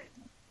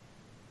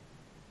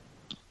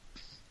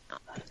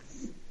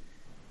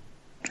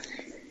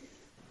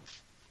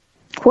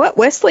 What,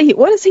 Wesley?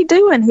 What is he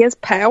doing? He has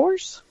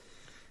powers?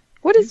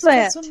 What is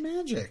that? Some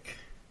magic.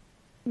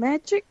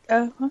 Magic?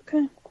 Oh,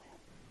 okay.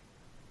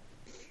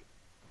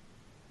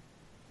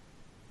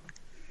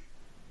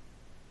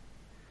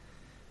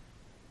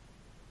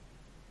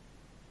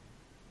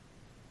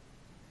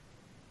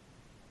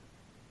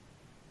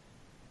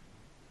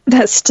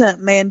 That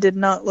stunt man did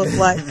not look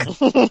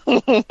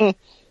like.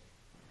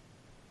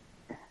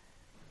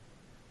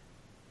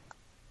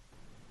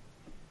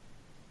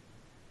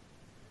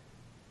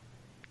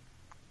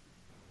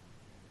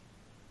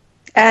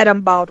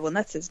 Adam Baldwin,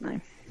 that's his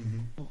name.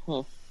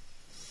 Mm-hmm.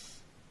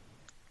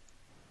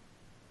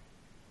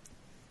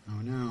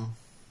 Oh no.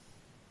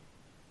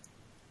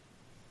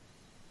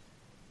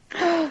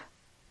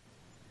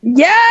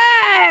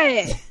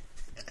 Yay!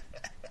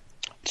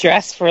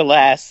 Dress for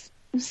less.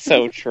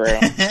 So true.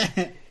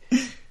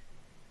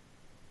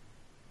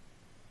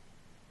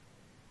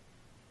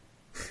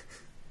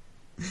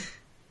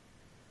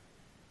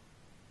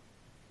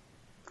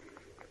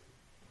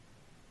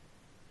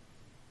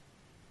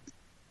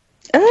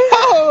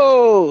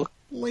 Oh!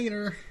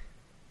 Later.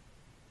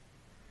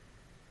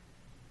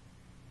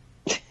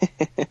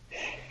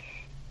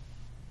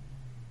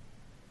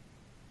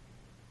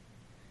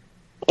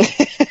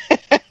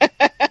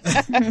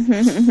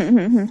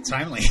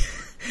 Timely.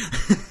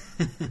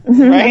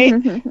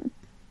 Right?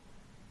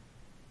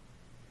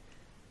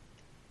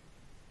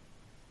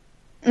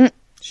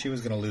 She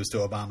was going to lose to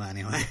Obama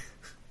anyway.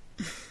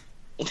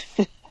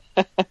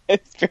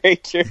 It's very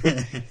true.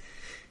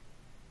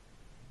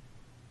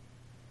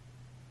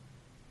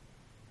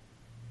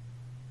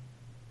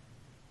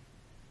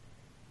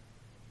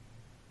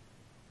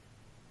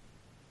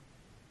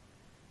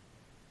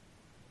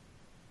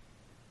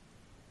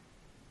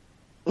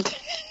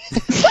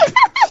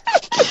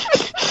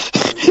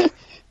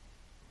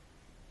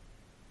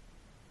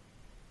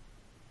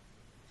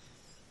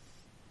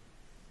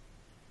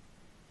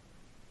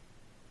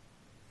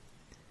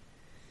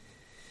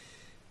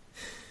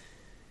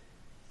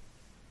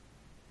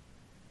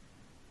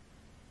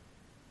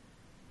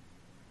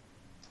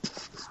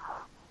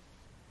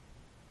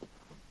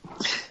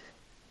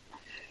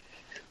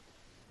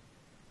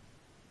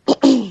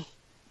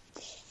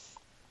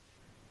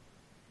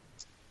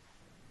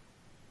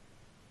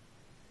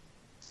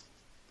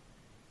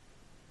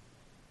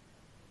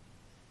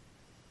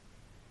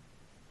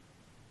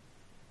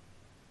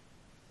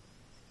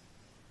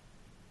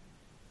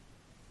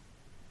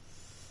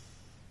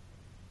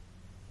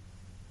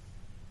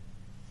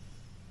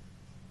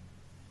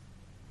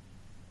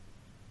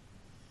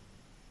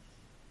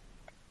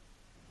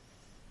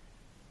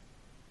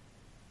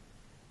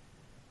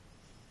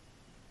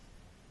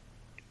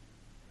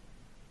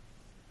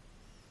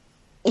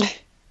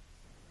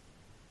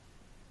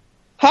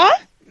 Huh?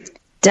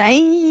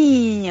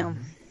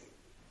 Damn.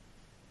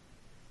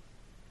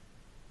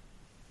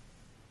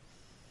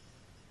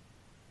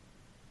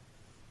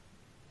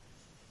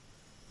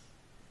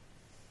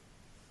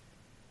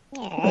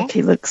 Look,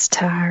 he looks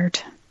tired.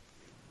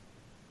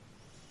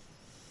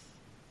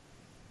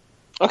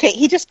 Okay,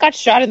 he just got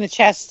shot in the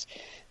chest.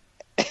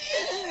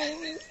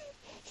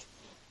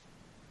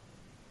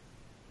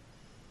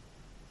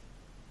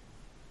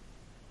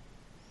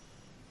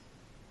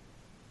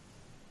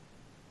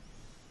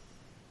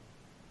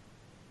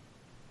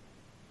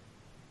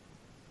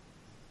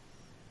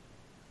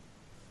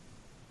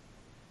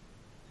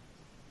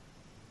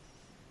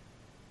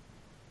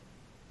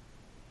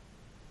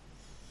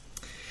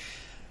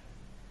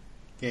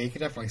 Yeah, you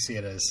could definitely see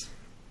it as...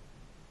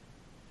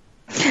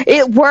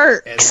 It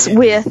works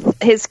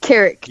with his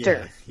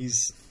character. Yeah,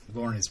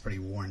 Lauren is pretty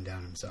worn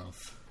down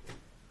himself.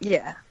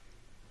 Yeah.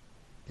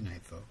 Good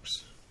night,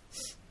 folks.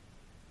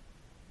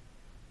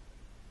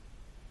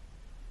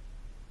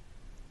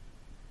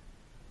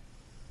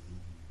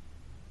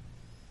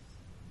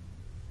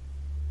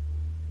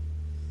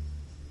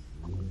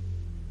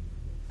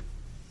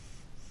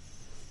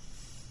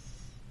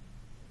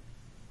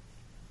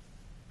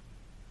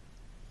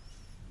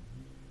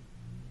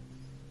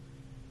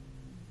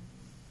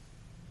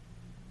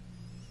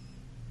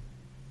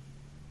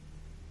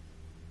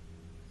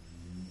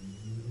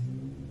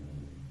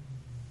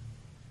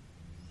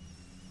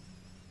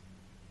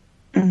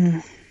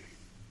 Mm.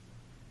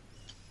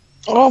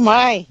 Oh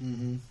my.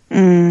 Mm-hmm.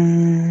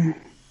 Mm.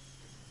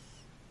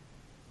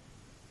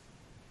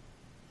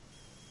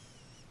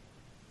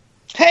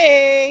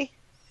 Hey.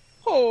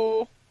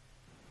 Oh.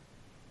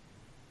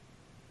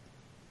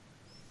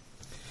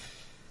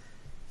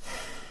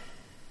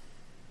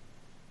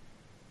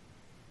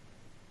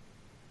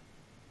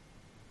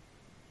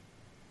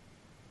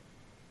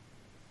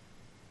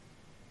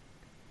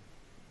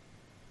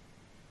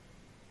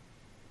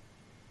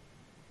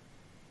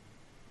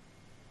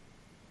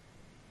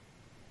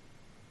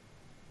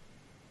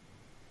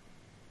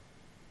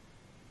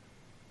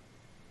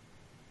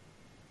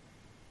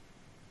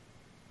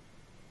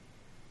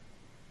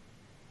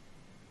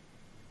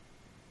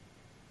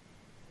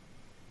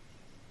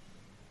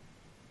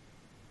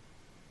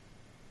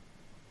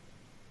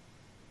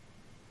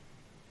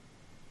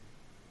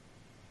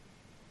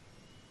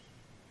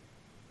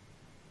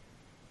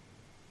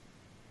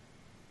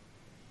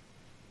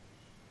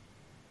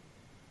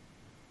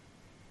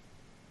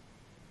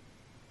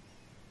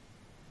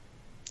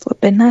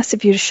 Been nice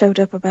if you'd have showed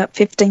up about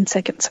 15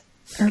 seconds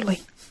early.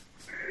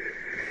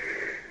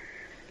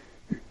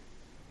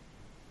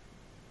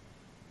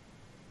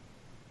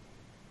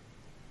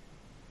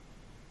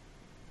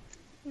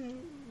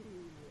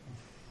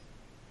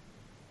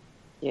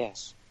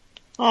 Yes.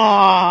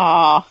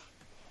 Aww.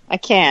 I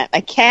can't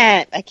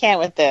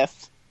with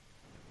this.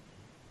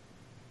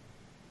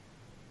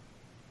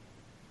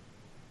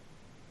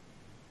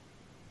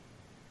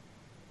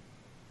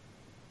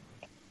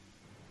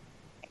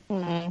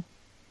 Mm.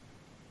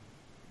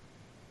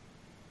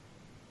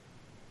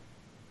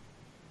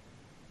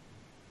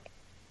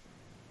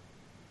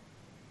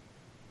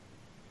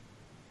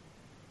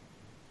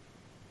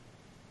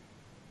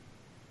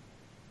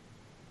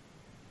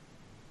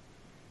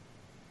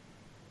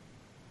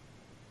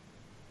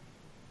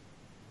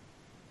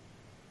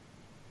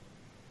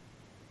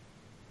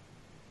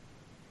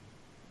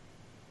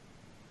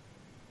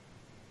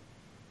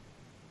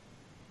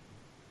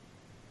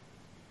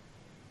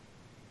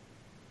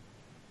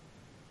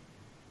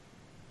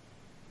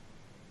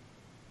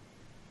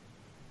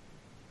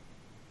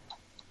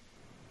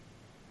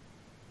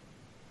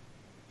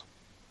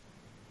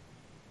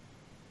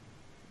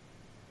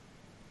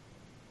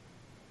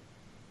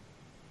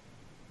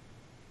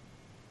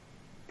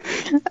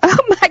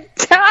 Oh my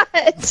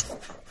god!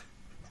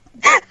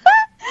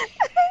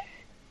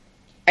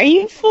 Are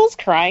you fools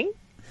crying?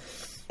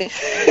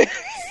 I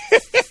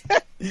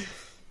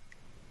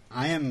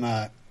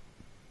am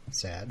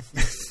sad.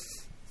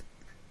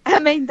 I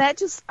mean, that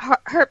just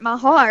hurt my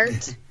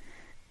heart.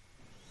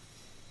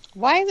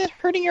 Why is it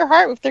hurting your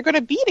heart if they're going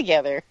to be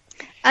together?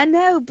 I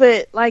know,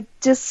 but like,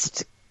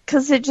 just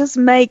because it just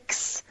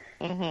makes.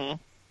 Mm-hmm.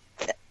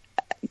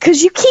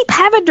 Because you keep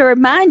having to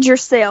remind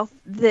yourself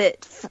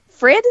that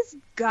Fred is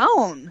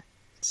gone.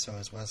 So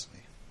is Wesley.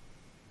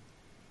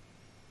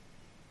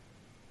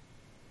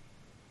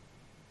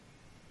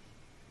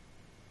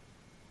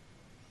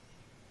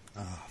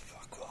 Oh,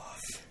 fuck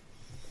off.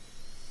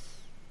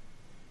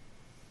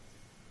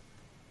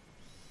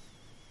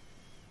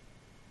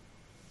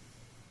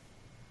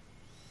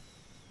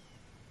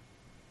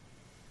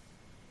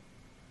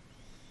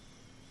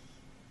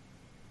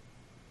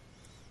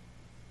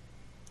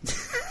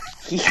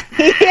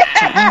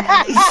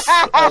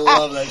 I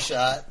love that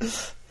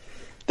shot.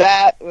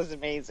 That was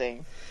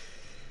amazing.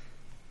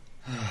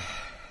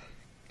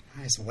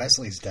 Nice.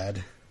 Wesley's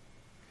dead.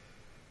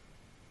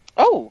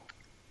 Oh.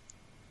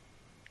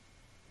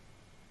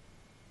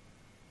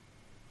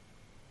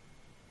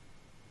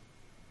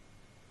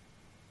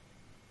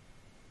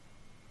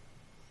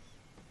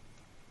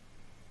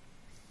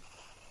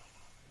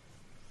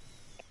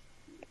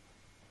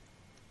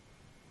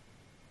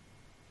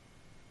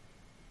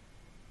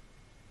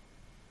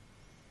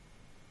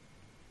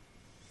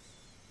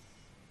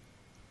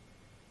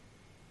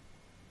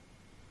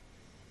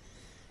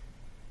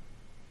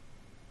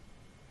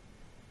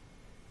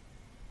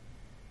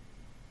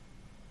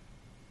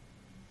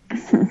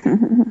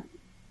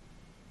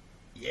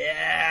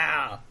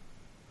 Yeah.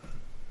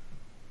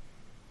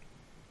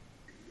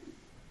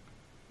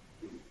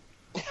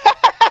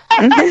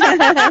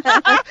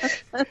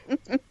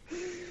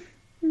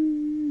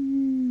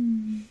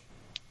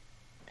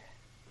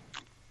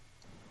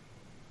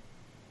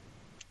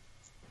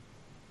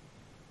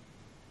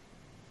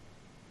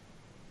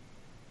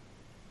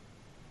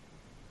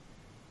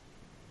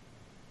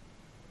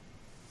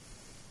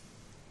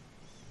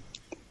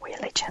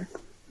 Religion.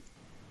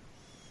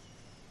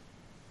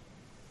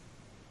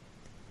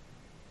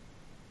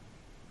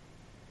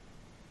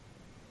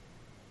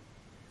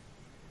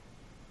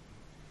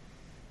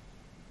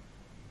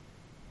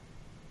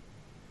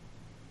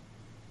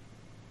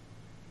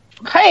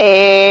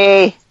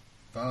 Hey.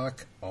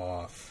 Fuck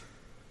off.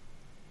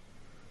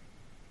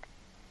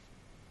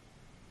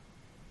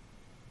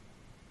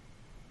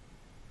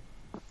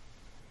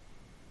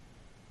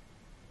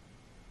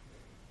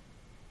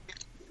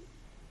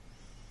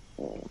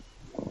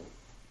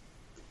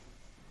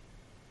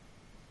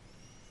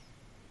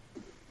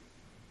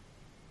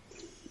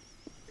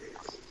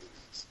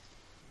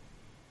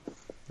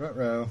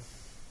 Ruh-roh.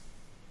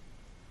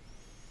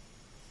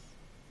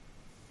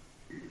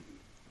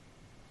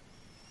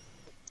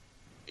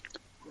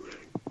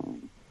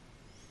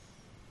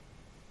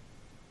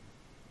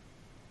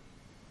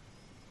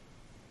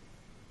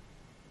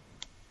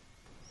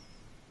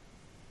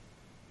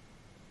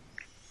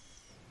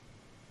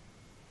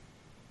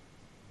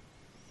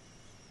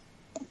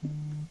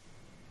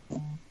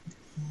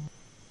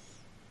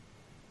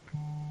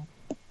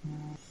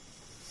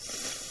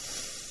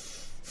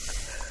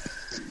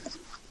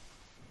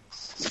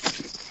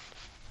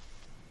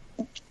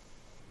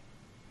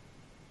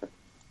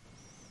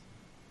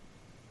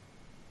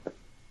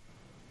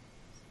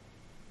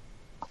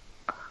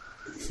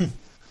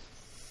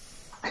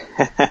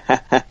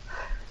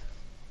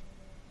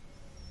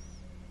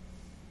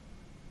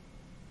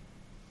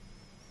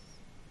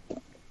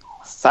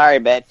 Sorry,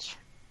 bitch.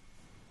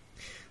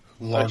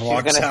 Lord she's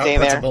walks gonna out, stay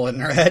puts there. a bullet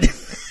in her head.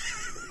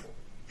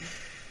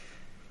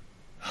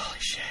 Holy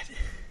shit.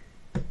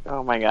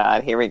 Oh my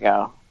god, here we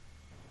go.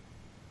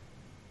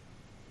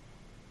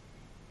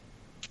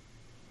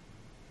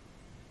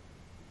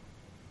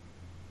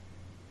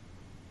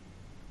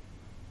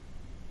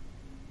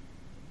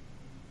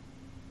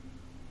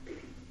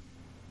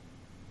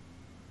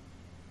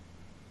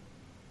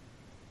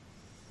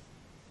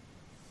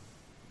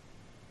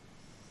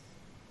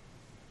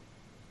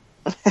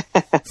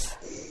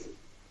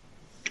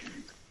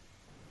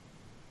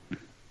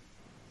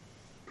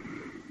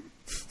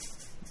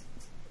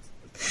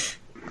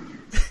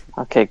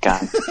 Okay, God.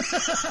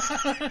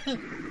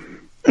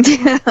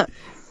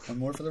 One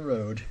more for the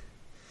road.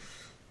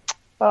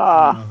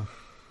 Oh.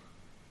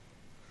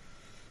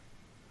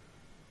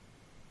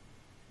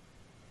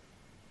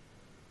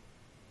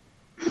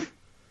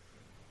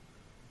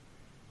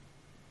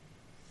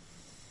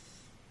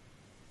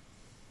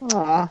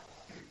 Aw.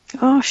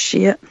 Oh,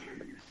 shit.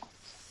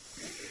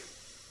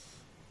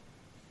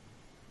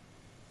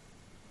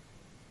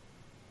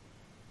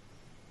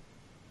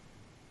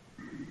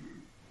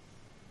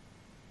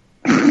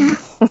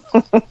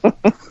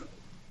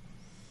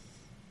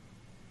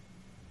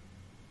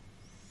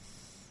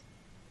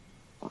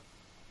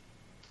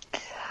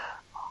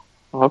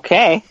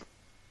 Okay.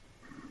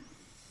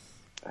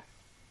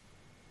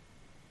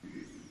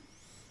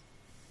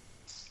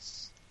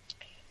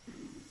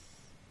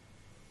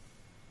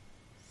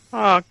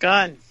 Oh,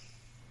 God.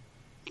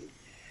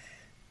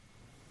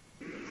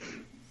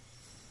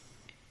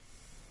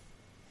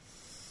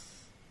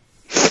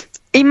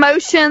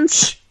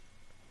 Emotions.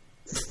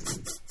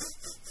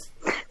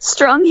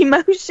 Strong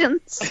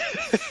emotions.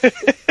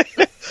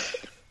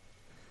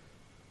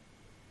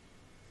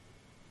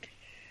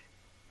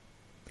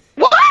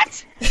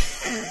 What?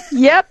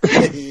 Yep.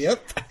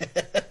 Yep.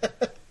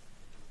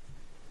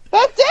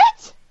 That's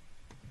it?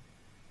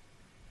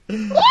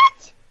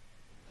 What?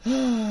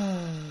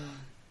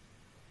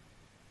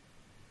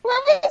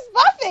 Where is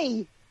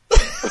Buffy?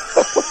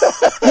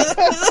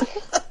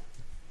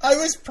 I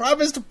was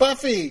promised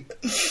Buffy.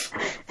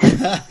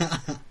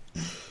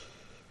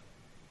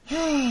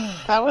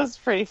 That was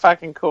pretty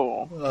fucking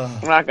cool.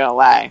 I'm not gonna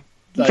lie.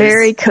 Nice.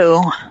 Very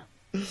cool.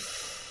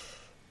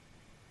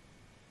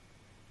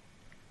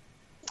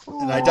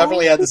 And I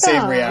definitely had the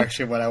same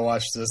reaction when I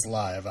watched this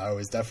live. I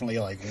was definitely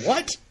like,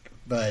 what?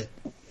 But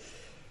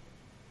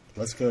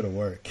let's go to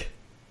work.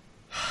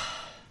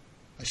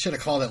 I should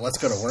have called it Let's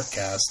Go to Work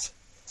cast.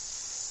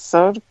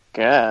 So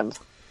good.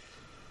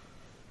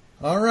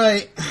 All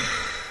right.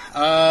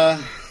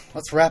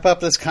 Let's wrap up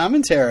this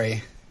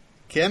commentary.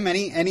 Kim,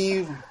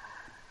 any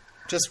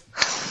just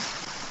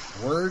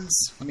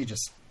words? Let me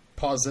just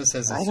pause this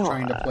as it's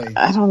trying to play.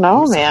 I don't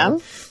know, man.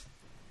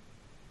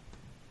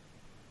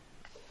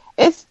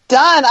 It's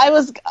done. I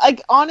was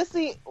like,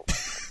 honestly,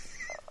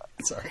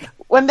 sorry.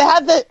 When they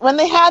had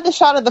the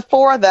shot of the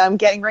four of them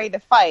getting ready to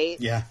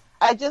fight, yeah,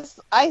 I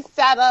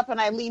sat up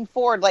and I leaned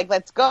forward like,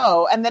 let's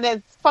go, and then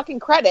it's fucking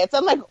credits.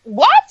 I'm like,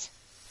 what?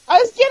 I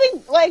was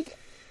getting like,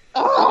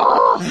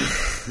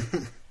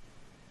 oh.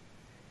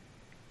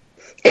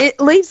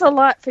 It leaves a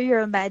lot for your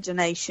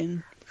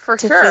imagination For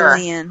to sure.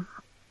 fill in.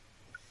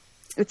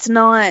 It's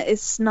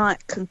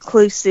not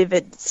conclusive.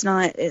 It's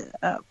not.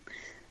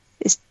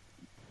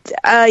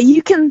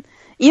 You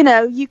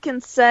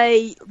can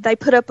say they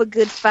put up a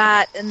good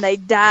fight and they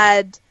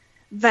died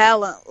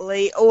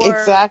valiantly, or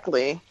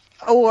Exactly.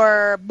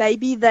 or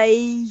maybe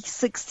they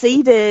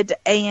succeeded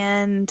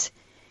and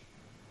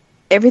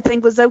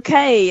everything was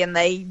okay and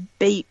they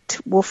beat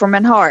Wolfram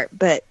and Hart,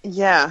 but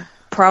Yeah.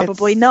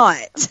 probably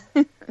not.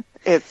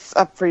 It's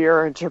up for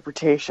your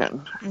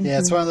interpretation. Yeah,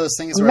 it's one of those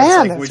things where Man, it's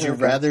like, that's would you really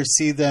good. rather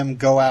see them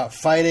go out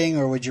fighting,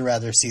 or would you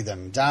rather see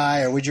them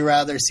die, or would you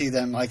rather see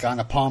them like on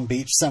a Palm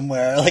Beach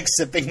somewhere, like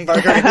sipping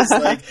margaritas,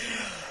 like,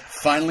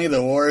 finally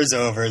the war is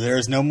over, there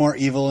is no more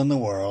evil in the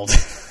world.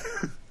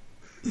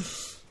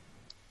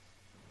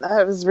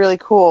 That was really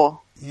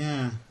cool.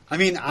 Yeah. I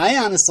mean, I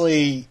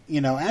honestly,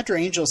 after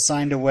Angel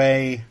signed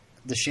away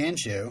the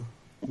Shanshu,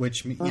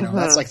 which,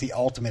 that's like the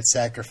ultimate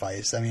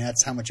sacrifice. I mean,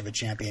 that's how much of a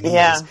champion he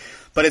is.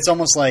 But it's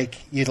almost like,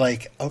 you'd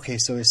like, okay,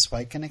 so is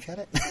Spike going to get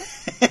it?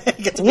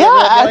 Get to play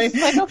I role-play?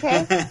 was like,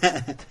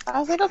 okay. I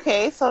was like,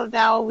 okay, so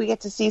now we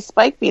get to see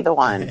Spike be the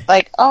one.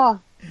 Like,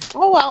 oh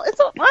well, that's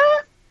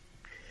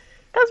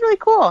really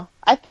cool.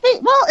 I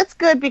think, well, it's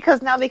good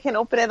because now they can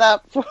open it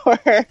up for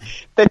the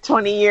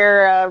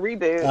 20-year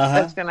reboot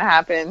that's going to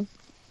happen,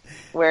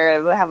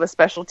 where they'll have a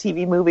special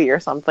TV movie or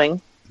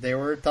something. They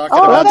were talking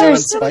about that doing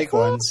was really Spike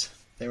cool. ones.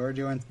 They were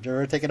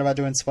thinking about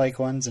doing Spike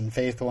ones and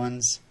Faith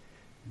ones,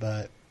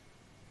 but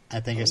I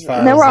think as far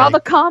And there as were all the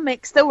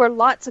comics. There were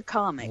lots of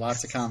comics.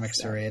 lots of comics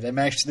to read.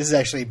 This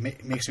actually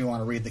makes me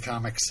want to read the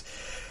comics.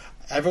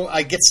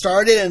 I get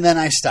started and then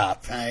I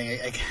stop.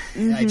 I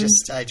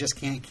just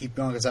can't keep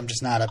going because I'm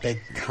just not a big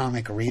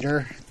comic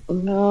reader.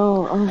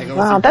 No,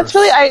 wow, that's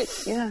really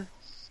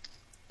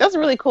that's a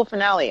really cool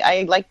finale.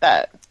 I like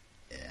that.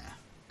 Yeah,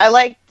 I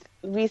liked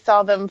we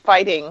saw them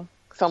fighting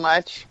so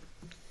much.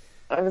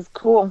 It was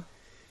cool.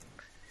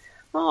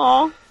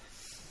 Aw.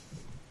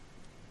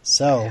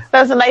 So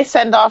That was a nice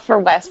send off for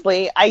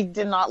Wesley. I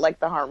did not like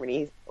the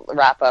Harmony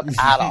wrap up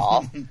at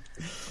all.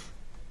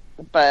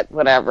 But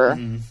whatever.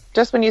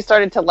 Just when you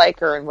started to like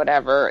her and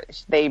whatever,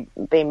 they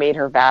made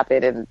her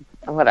vapid and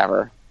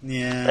whatever.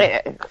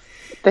 Yeah.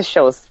 This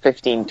show is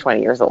 15,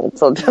 20 years old,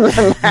 so it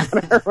doesn't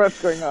matter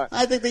what's going on.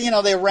 I think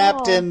that, they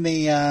wrapped in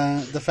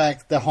the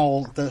fact, the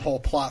whole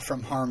plot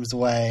from Harm's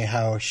Way,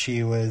 how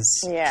she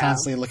was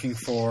constantly looking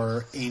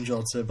for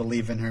Angel to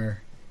believe in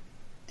her.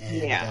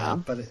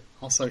 And, but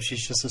also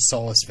she's just a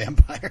soulless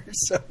vampire,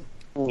 so.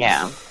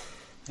 Yeah.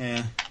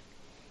 Yeah.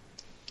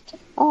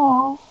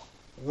 Oh.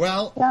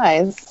 Well.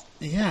 Guys.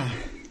 Yeah.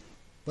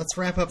 Let's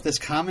wrap up this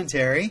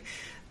commentary.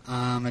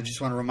 I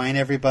just want to remind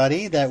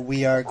everybody that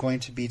we are going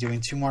to be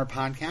doing 2 more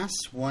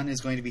podcasts. One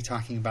is going to be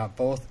talking about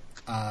both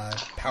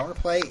Power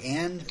Play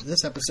and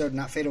this episode,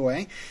 Not Fade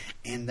Away.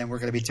 And then we're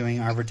going to be doing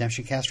our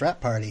Redemption Cast Rap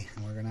Party.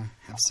 And we're going to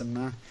have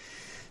some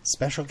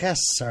special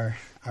guests, our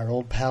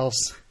old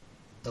pals,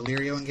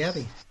 Illyrio and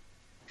Gabby.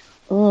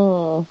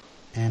 Oh.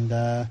 And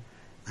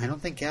I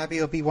don't think Gabby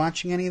will be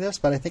watching any of this,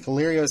 but I think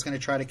Illyrio is going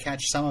to try to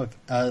catch some of,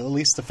 at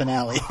least the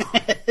finale.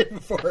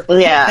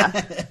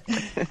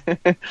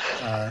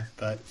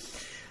 But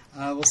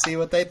we'll see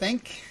what they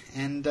think.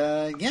 And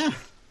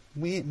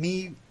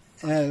we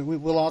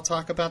will all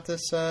talk about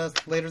this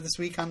later this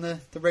week on the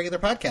regular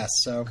podcast.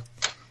 So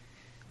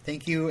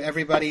thank you,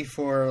 everybody,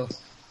 for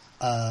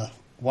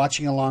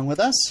watching along with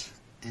us.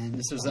 And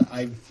this was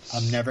I'm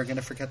never going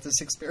to forget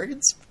this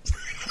experience.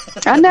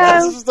 I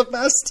know. This was the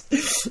best.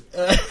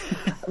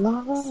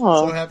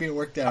 So happy it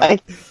worked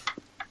out.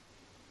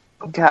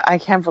 I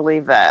can't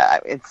believe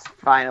that it's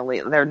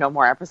finally, there are no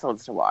more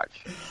episodes to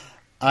watch.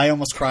 I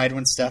almost cried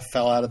when Steph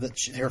fell out of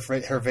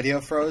her video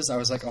froze. I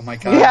was like, oh my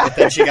God. Yeah. But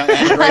then she got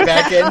added right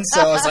back in.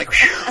 So I was like,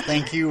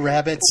 thank you,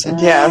 rabbits.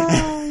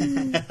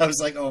 Yeah. I was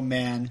like, oh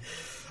man.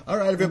 All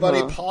right,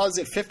 everybody, pause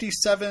at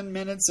 57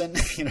 minutes and,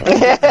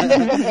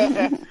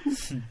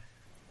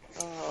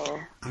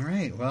 All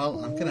right,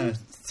 well, I'm going to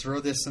throw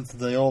this into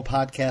the old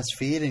podcast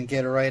feed and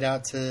get it right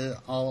out to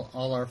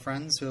all our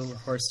friends who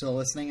are still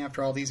listening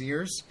after all these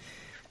years.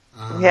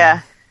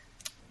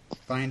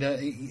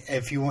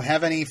 If you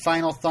have any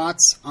final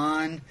thoughts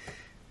on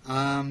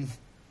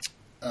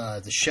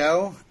the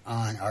show,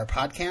 on our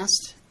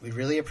podcast, we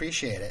really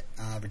appreciate it.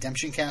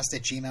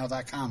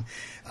 redemptioncast@gmail.com.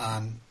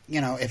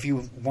 If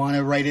you want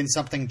to write in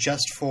something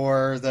just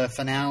for the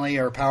finale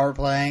or power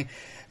play,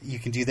 you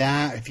can do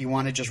that. If you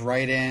want to just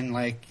write in,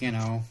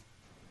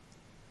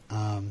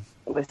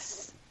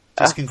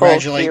 just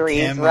congratulate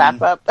Kim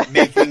wrap up.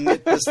 Making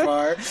it this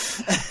far.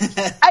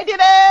 I did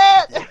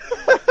it!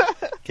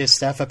 Give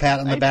Steph a pat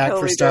on the back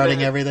for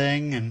starting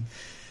everything.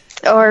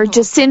 Or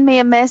just send me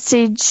a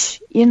message,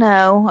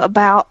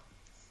 about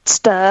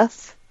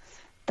stuff.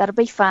 That'll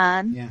be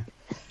fine. Yeah.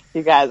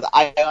 You guys,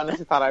 I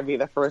honestly thought I'd be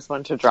the first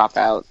one to drop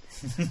out.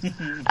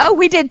 Oh,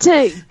 we did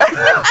too.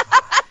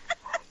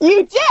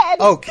 You did?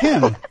 Oh,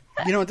 Kim,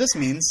 you know what this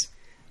means?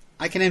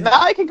 Now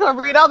I can go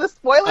read all the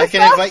spoilers. I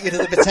can invite you to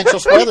the potential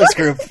spoilers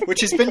group,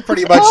 which has been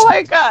pretty much. Oh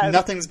my God!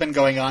 Nothing's been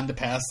going on the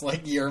past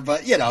year,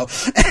 but you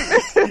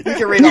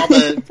can read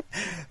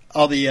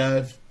all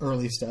the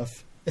early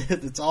stuff.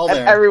 It's all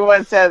there.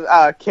 Everyone says,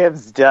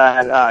 "Kim's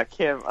done."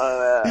 Kim.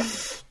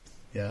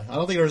 Yeah, I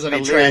don't think there was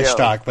any trash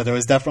talk, but there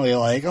was definitely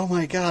oh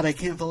my God, I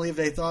can't believe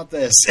they thought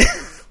this.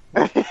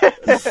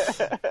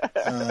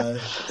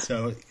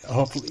 So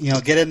hopefully,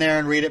 get in there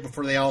and read it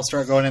before they all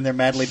start going in there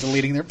madly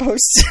deleting their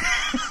posts.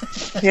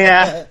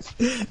 Yeah.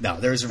 No,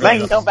 there's really. I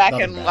can go back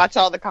and watch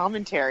all the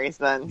commentaries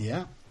then.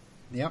 Yeah.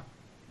 Yep.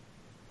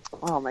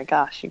 Oh my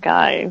gosh, you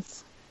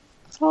guys.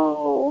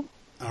 So.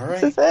 All right.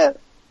 This is it.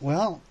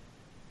 Well,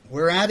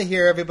 we're out of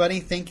here,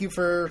 everybody. Thank you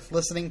for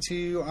listening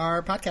to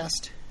our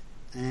podcast.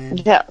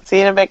 And yeah. See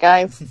you in a bit,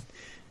 guys.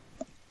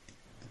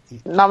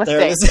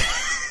 Namaste.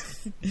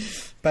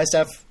 Bye,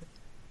 Steph.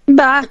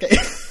 Bye. Okay.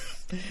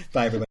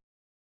 Bye, everybody.